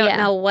because I don't Yeah.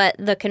 know what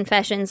the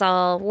confessions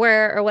all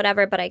were or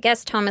whatever, but I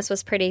guess Thomas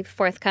was pretty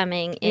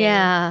forthcoming in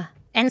yeah.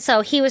 And so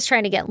he was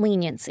trying to get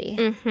leniency.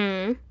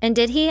 Mm-hmm. And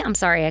did he? I'm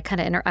sorry,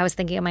 I was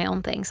thinking of my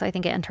own thing, so I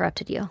think I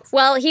interrupted you.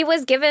 Well, he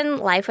was given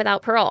life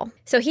without parole.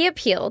 So he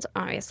appealed,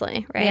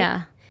 obviously, right?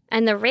 Yeah.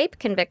 And the rape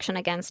conviction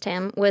against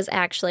him was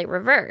actually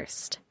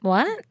reversed.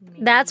 What?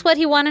 That's what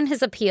he won in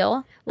his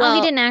appeal? Well, he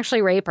Well- didn't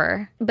actually rape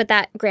her. But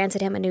that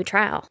granted him a new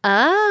trial.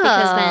 Oh.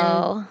 Because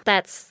then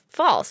that's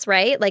false,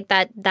 right? Like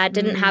that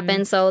didn't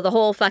happen, so the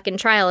whole fucking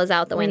trial is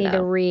out the we window. need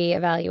to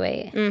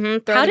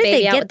reevaluate. Throw How the did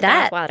baby they out get with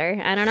that? the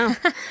bathwater. I don't know.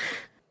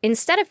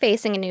 Instead of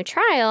facing a new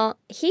trial,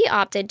 he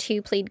opted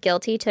to plead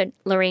guilty to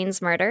Lorraine's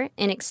murder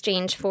in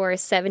exchange for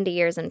 70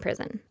 years in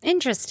prison.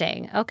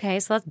 Interesting. Okay,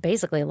 so that's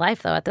basically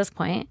life, though, at this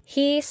point.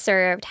 He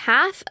served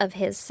half of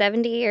his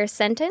 70-year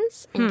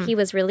sentence, and he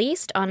was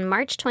released on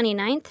March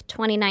 29th,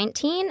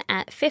 2019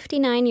 at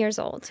 59 years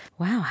old.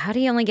 Wow, how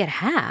do you only get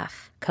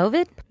half?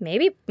 COVID?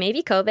 Maybe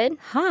COVID.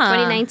 Huh.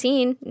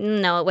 2019.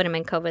 No, it wouldn't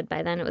have been COVID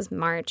by then. It was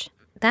March.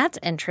 That's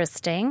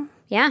interesting.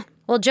 Yeah.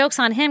 Well, joke's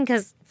on him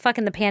because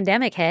fucking the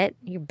pandemic hit.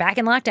 You're back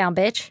in lockdown,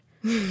 bitch.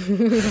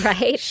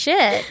 Right?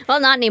 Shit. Well,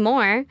 not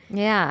anymore.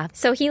 Yeah.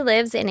 So he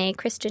lives in a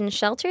Christian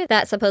shelter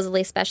that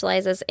supposedly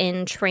specializes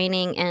in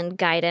training and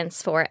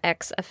guidance for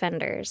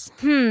ex-offenders.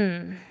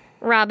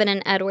 Robin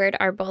and Edward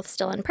are both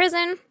still in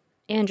prison.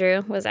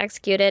 Andrew was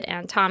executed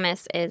and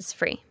Thomas is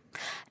free.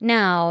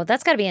 Now,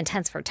 that's got to be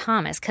intense for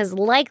Thomas because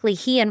likely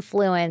he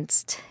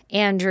influenced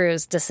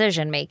Andrew's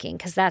decision making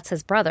because that's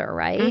his brother,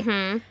 right?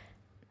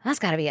 That's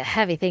got to be a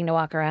heavy thing to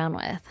walk around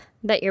with.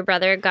 That your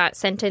brother got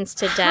sentenced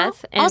to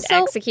death and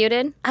Also-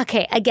 executed.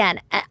 Okay,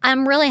 again,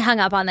 I'm really hung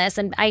up on this,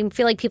 and I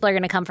feel like people are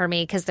going to come for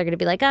me because they're going to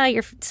be like, oh,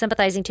 you're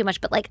sympathizing too much.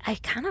 But, like, I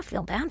kind of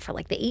feel bad for,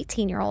 like, the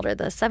 18-year-old or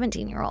the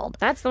 17-year-old.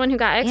 That's the one who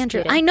got Andrew.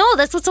 executed. I know.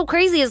 That's what's so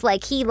crazy is,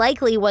 like, he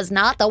likely was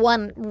not the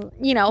one,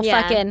 Yeah.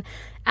 fucking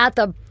at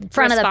the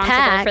front of the Responsible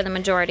pack. for the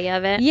majority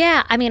of it.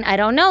 Yeah, I mean, I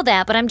don't know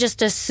that, but I'm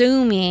just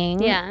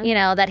assuming,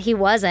 Yeah. that he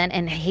wasn't,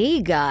 and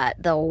he got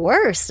the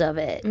worst of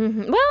it. Well,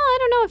 I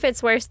don't know if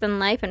it's worse than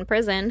life in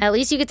prison. At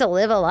least you get to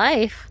live a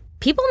life.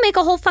 People make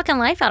a whole fucking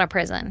life out of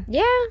prison.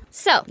 Yeah.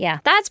 So, Yeah.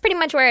 that's pretty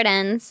much where it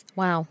ends.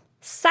 Wow.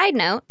 Side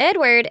note,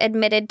 Edward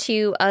admitted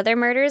to other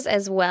murders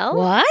as well.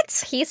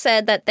 What? He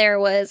said that there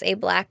was a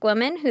black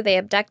woman who they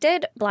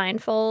abducted,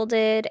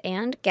 blindfolded,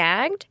 and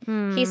gagged.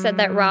 He said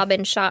that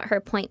Robin shot her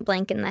point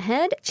blank in the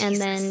head and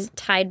then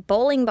tied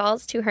bowling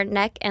balls to her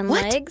neck and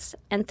legs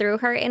and threw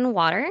her in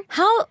water.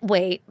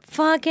 Wait,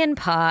 fucking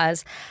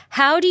pause.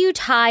 How do you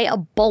tie a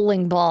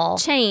bowling ball?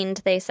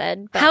 Chained, they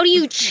said. But How do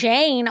you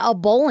chain a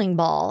bowling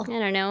ball I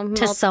don't know.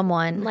 to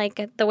someone?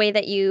 Like the way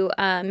that you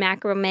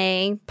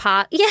macrame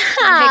pot.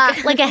 Yeah,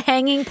 like a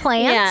hanging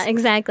plant? Yeah,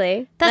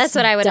 exactly. That's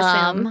what I would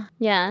dumb. assume.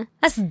 Yeah.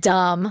 That's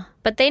dumb.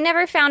 But they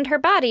never found her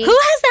body. Who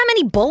has that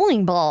many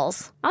bowling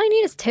balls? All you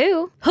need is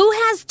 2. Who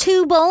has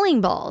 2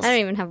 bowling balls? I don't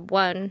even have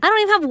 1. I don't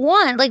even have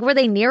one. Like, were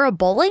they near a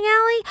bowling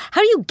alley?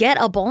 How do you get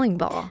a bowling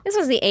ball? This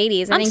was the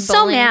 80s. I'm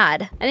so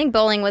mad. I think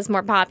bowling was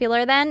more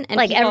popular then. And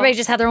Like, people- everybody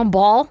just had their own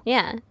ball?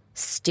 Yeah.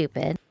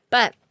 Stupid.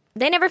 But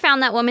they never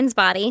found that woman's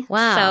body.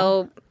 Wow.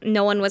 So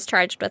no one was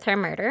charged with her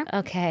murder.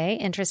 Okay,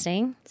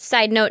 interesting.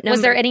 Side note number...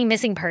 Was there any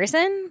missing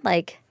person?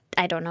 Like,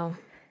 I don't know.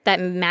 That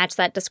matched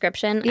that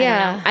description.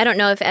 Yeah. I don't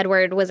know if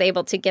Edward was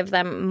able to give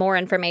them more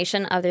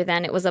information other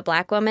than it was a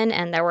black woman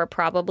and there were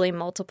probably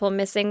multiple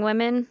missing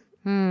women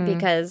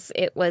because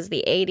it was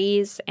the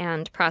 80s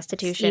and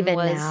prostitution even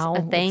was now,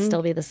 a thing. it'd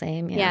still be the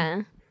same.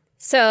 Yeah.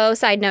 So,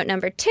 side note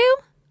number 2,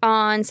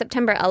 on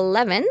September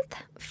 11th,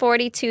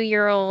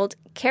 42-year-old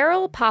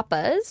Carol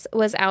Pappas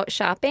was out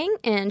shopping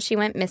and she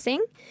went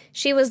missing.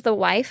 She was the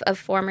wife of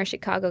former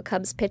Chicago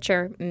Cubs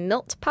pitcher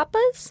Milt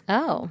Pappas.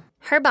 Oh,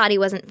 Her body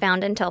wasn't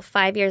found until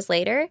 5 years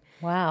later,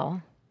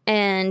 wow.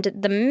 and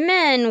the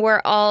men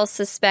were all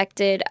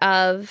suspected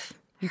of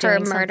her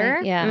Doing murder.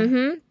 something?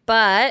 Yeah.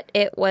 But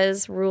it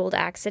was ruled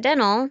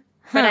accidental.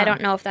 But I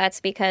don't know if that's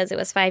because it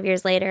was 5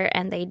 years later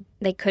and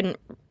they couldn't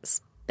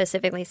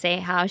specifically say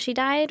how she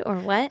died or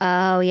what.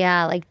 Oh,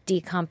 yeah, like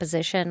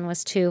decomposition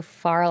was too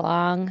far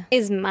along.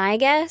 Is my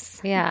guess.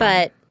 Yeah.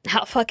 But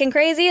how fucking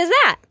crazy is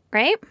that,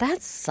 right?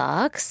 That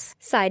sucks.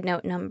 Side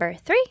note number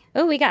 3.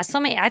 Oh, we got so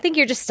many. I think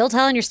you're just still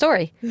telling your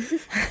story.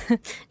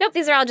 Nope,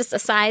 these are all just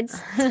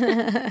asides.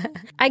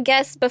 I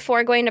guess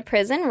before going to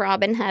prison,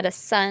 Robin had a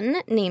son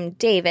named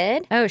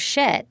David. Oh,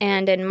 shit.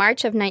 And in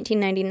March of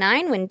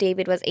 1999, when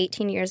David was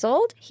 18 years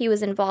old, he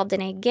was involved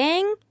in a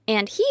gang,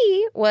 and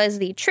he was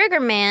the trigger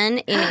man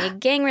in a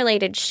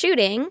gang-related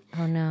shooting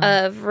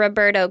of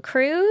Roberto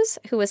Cruz,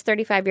 who was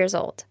 35 years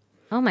old.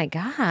 Oh, my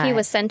God. He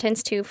was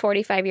sentenced to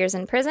 45 years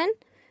in prison.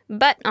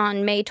 But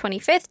on May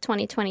 25th,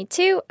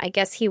 2022, I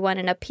guess he won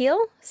an appeal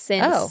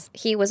since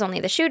he was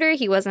only the shooter.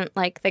 He wasn't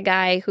like the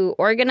guy who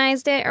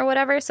organized it or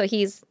whatever. So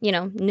he's,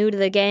 new to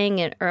the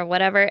gang or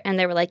whatever. And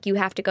they were like, you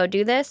have to go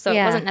do this. So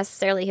it wasn't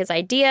necessarily his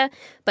idea,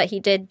 but he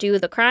did do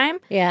the crime.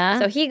 Yeah.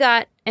 So he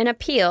got an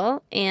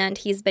appeal and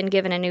he's been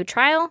given a new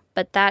trial.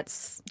 But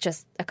that's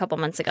just a couple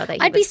months ago that he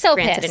I'd be was so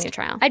granted pissed. a new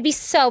trial. I'd be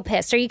so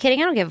pissed. Are you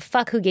kidding? I don't give a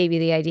fuck who gave you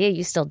the idea.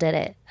 You still did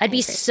it. I'd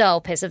be so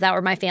pissed if that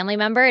were my family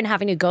member and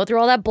having to go through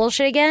all that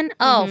bullshit again.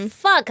 Oh,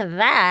 fuck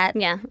that.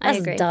 Yeah, I That's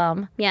agree.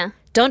 dumb. Yeah.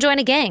 Don't join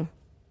a gang.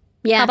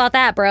 Yeah. How about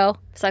that, bro?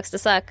 Sucks to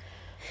suck.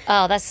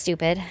 Oh, that's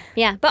stupid.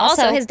 Yeah. But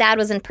also his dad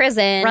was in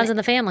prison. Runs in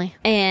the family.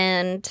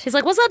 And He's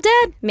like, what's up,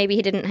 Dad? maybe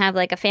he didn't have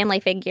like a family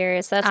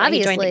figure, so that's why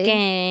Obviously. he joined a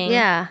gang.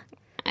 Yeah.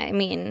 I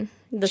mean,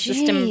 the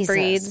system Jesus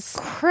breeds.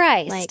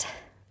 Christ. Like,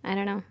 I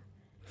don't know.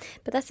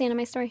 But that's the end of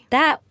my story.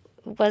 that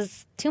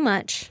was too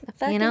much.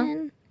 Fucking You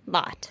know?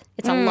 lot.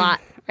 It's a lot,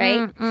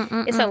 right?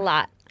 It's a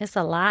lot. It's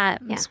a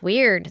lot. It's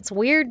weird. It's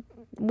weird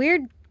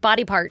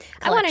body part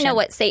I want to collection. know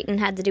what Satan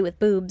had to do with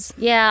boobs.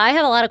 Yeah, I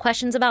have a lot of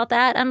questions about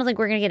that. I don't think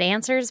we're going to get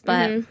answers,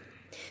 but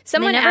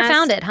Someone they never asked-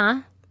 found it,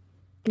 huh?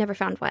 Never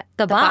found what?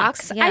 The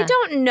box, yeah. I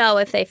don't know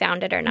if they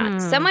found it or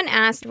not. Someone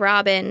asked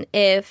Robin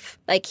if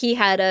like he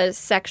had a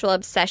sexual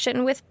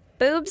obsession with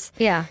boobs.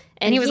 Yeah.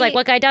 And And he was he- like,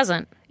 what guy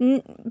doesn't?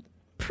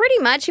 Pretty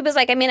much. He was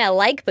like, I mean, I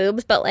like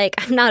boobs, but like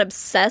I'm not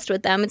obsessed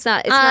with them. It's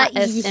not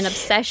an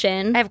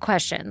obsession. I have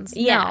questions.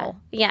 Yeah. No.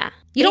 Yeah.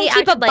 You don't He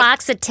keep a acted like,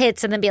 box of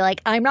tits and then be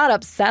like, I'm not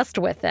obsessed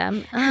with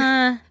them.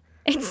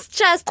 it's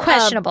just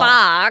questionable. a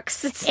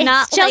box. It's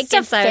not just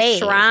like it's a a phase.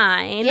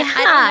 shrine. Yeah.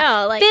 I don't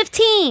know. Like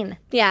 15.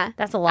 yeah.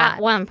 That's a lot.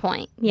 At one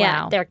point.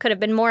 Yeah. Wow. There could have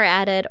been more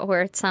added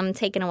or some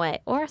taken away.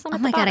 Or some Oh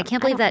at my the God, I bottom.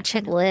 can't believe that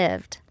chick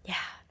lived. Yeah.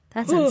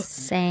 That's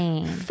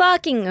insane.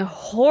 Fucking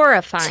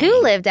horrifying. 2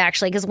 lived,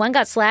 actually, because one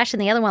got slashed and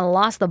the other one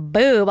lost the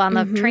boob on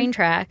the train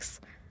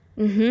tracks.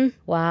 Mm-hmm.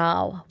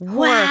 Wow. Horrifying.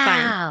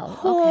 Wow. Okay.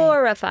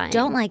 Horrifying.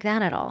 Don't like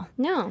that at all.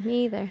 No,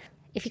 me either.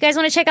 If you guys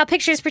want to check out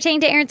pictures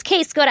pertaining to Erin's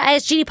case, go to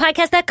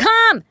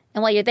isgdpodcast.com.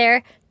 And while you're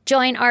there,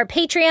 join our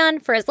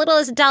Patreon. For as little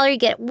as $1, you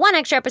get one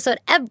extra episode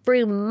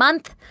every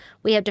month.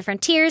 We have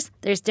different tiers.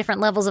 There's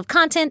different levels of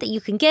content that you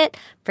can get.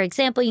 For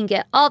example, you can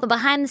get all the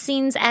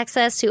behind-the-scenes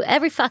access to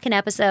every fucking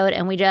episode,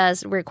 and we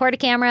just record a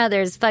camera.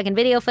 There's fucking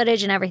video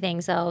footage and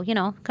everything. So,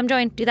 come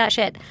join. Do that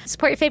shit.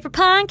 Support your favorite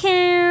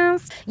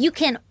podcast. You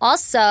can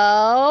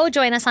also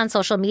join us on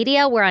social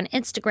media. We're on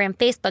Instagram,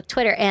 Facebook,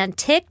 Twitter, and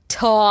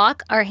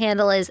TikTok. Our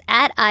handle is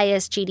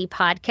 @ISGD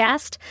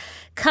Podcast.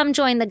 Come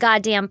join the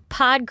Goddamn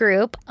Pod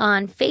Group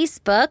on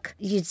Facebook.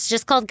 It's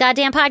just called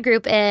Goddamn Pod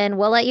Group, and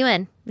we'll let you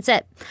in. That's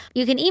it.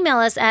 You can email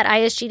us at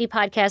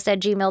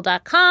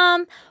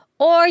isgdpodcast@gmail.com,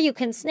 or you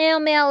can snail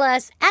mail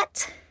us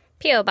at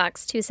P.O.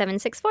 Box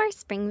 2764,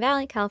 Spring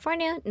Valley,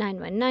 California,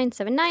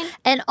 91979.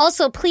 And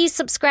also, please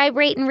subscribe,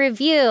 rate, and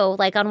review,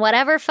 like on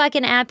whatever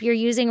fucking app you're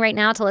using right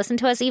now to listen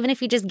to us, even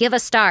if you just give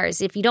us stars.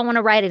 If you don't want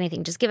to write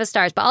anything, just give us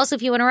stars. But also,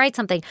 if you want to write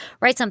something.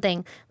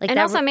 Like and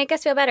that. Also make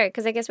us feel better,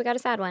 because I guess we got a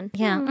sad one.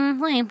 Yeah,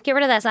 lame. Get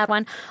rid of that sad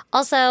one.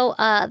 Also,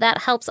 that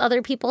helps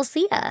other people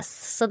see us,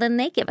 so then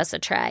they give us a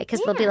try, because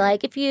they'll be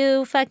like, if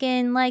you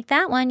fucking like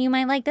that one, you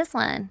might like this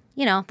one.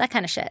 That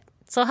kind of shit.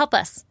 So help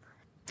us.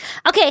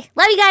 Okay,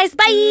 love you guys.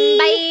 Bye.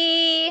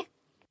 Bye.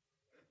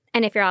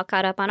 And if you're all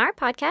caught up on our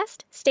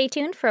podcast, stay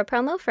tuned for a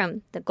promo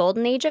from the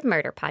Golden Age of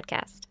Murder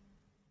podcast.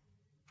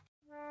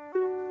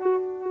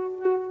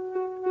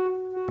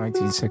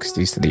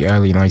 1960s to the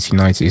early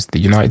 1990s, the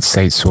United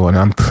States saw an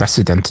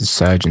unprecedented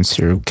surge in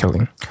serial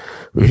killing,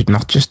 rooted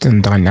not just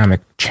in dynamic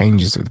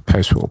changes of the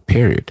post-war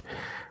period,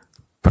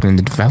 but in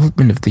the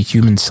development of the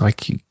human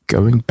psyche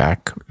going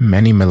back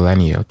many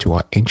millennia to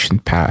our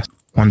ancient past.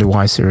 Wonder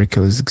why serial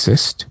killers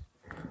exist?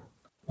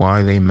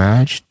 Why they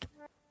emerged,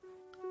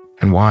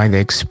 and why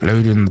they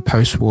exploded in the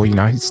post-war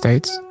United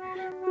States?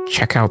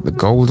 Check out The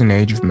Golden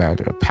Age of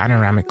Murder, a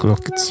panoramic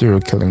look at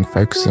serial killing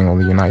focusing on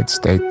the United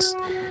States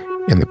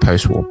in the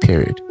post-war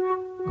period.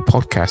 A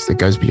podcast that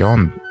goes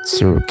beyond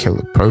serial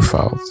killer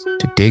profiles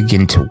to dig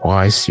into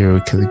why serial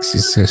killers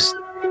exist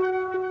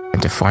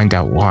and to find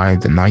out why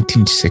the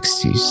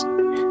 1960s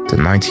to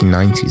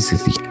 1990s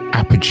is the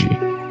apogee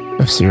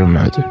of serial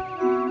murder.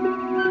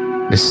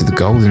 This is The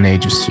Golden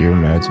Age of Serial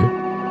Murder,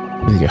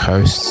 with your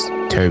hosts,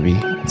 Toby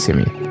and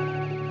Simeon.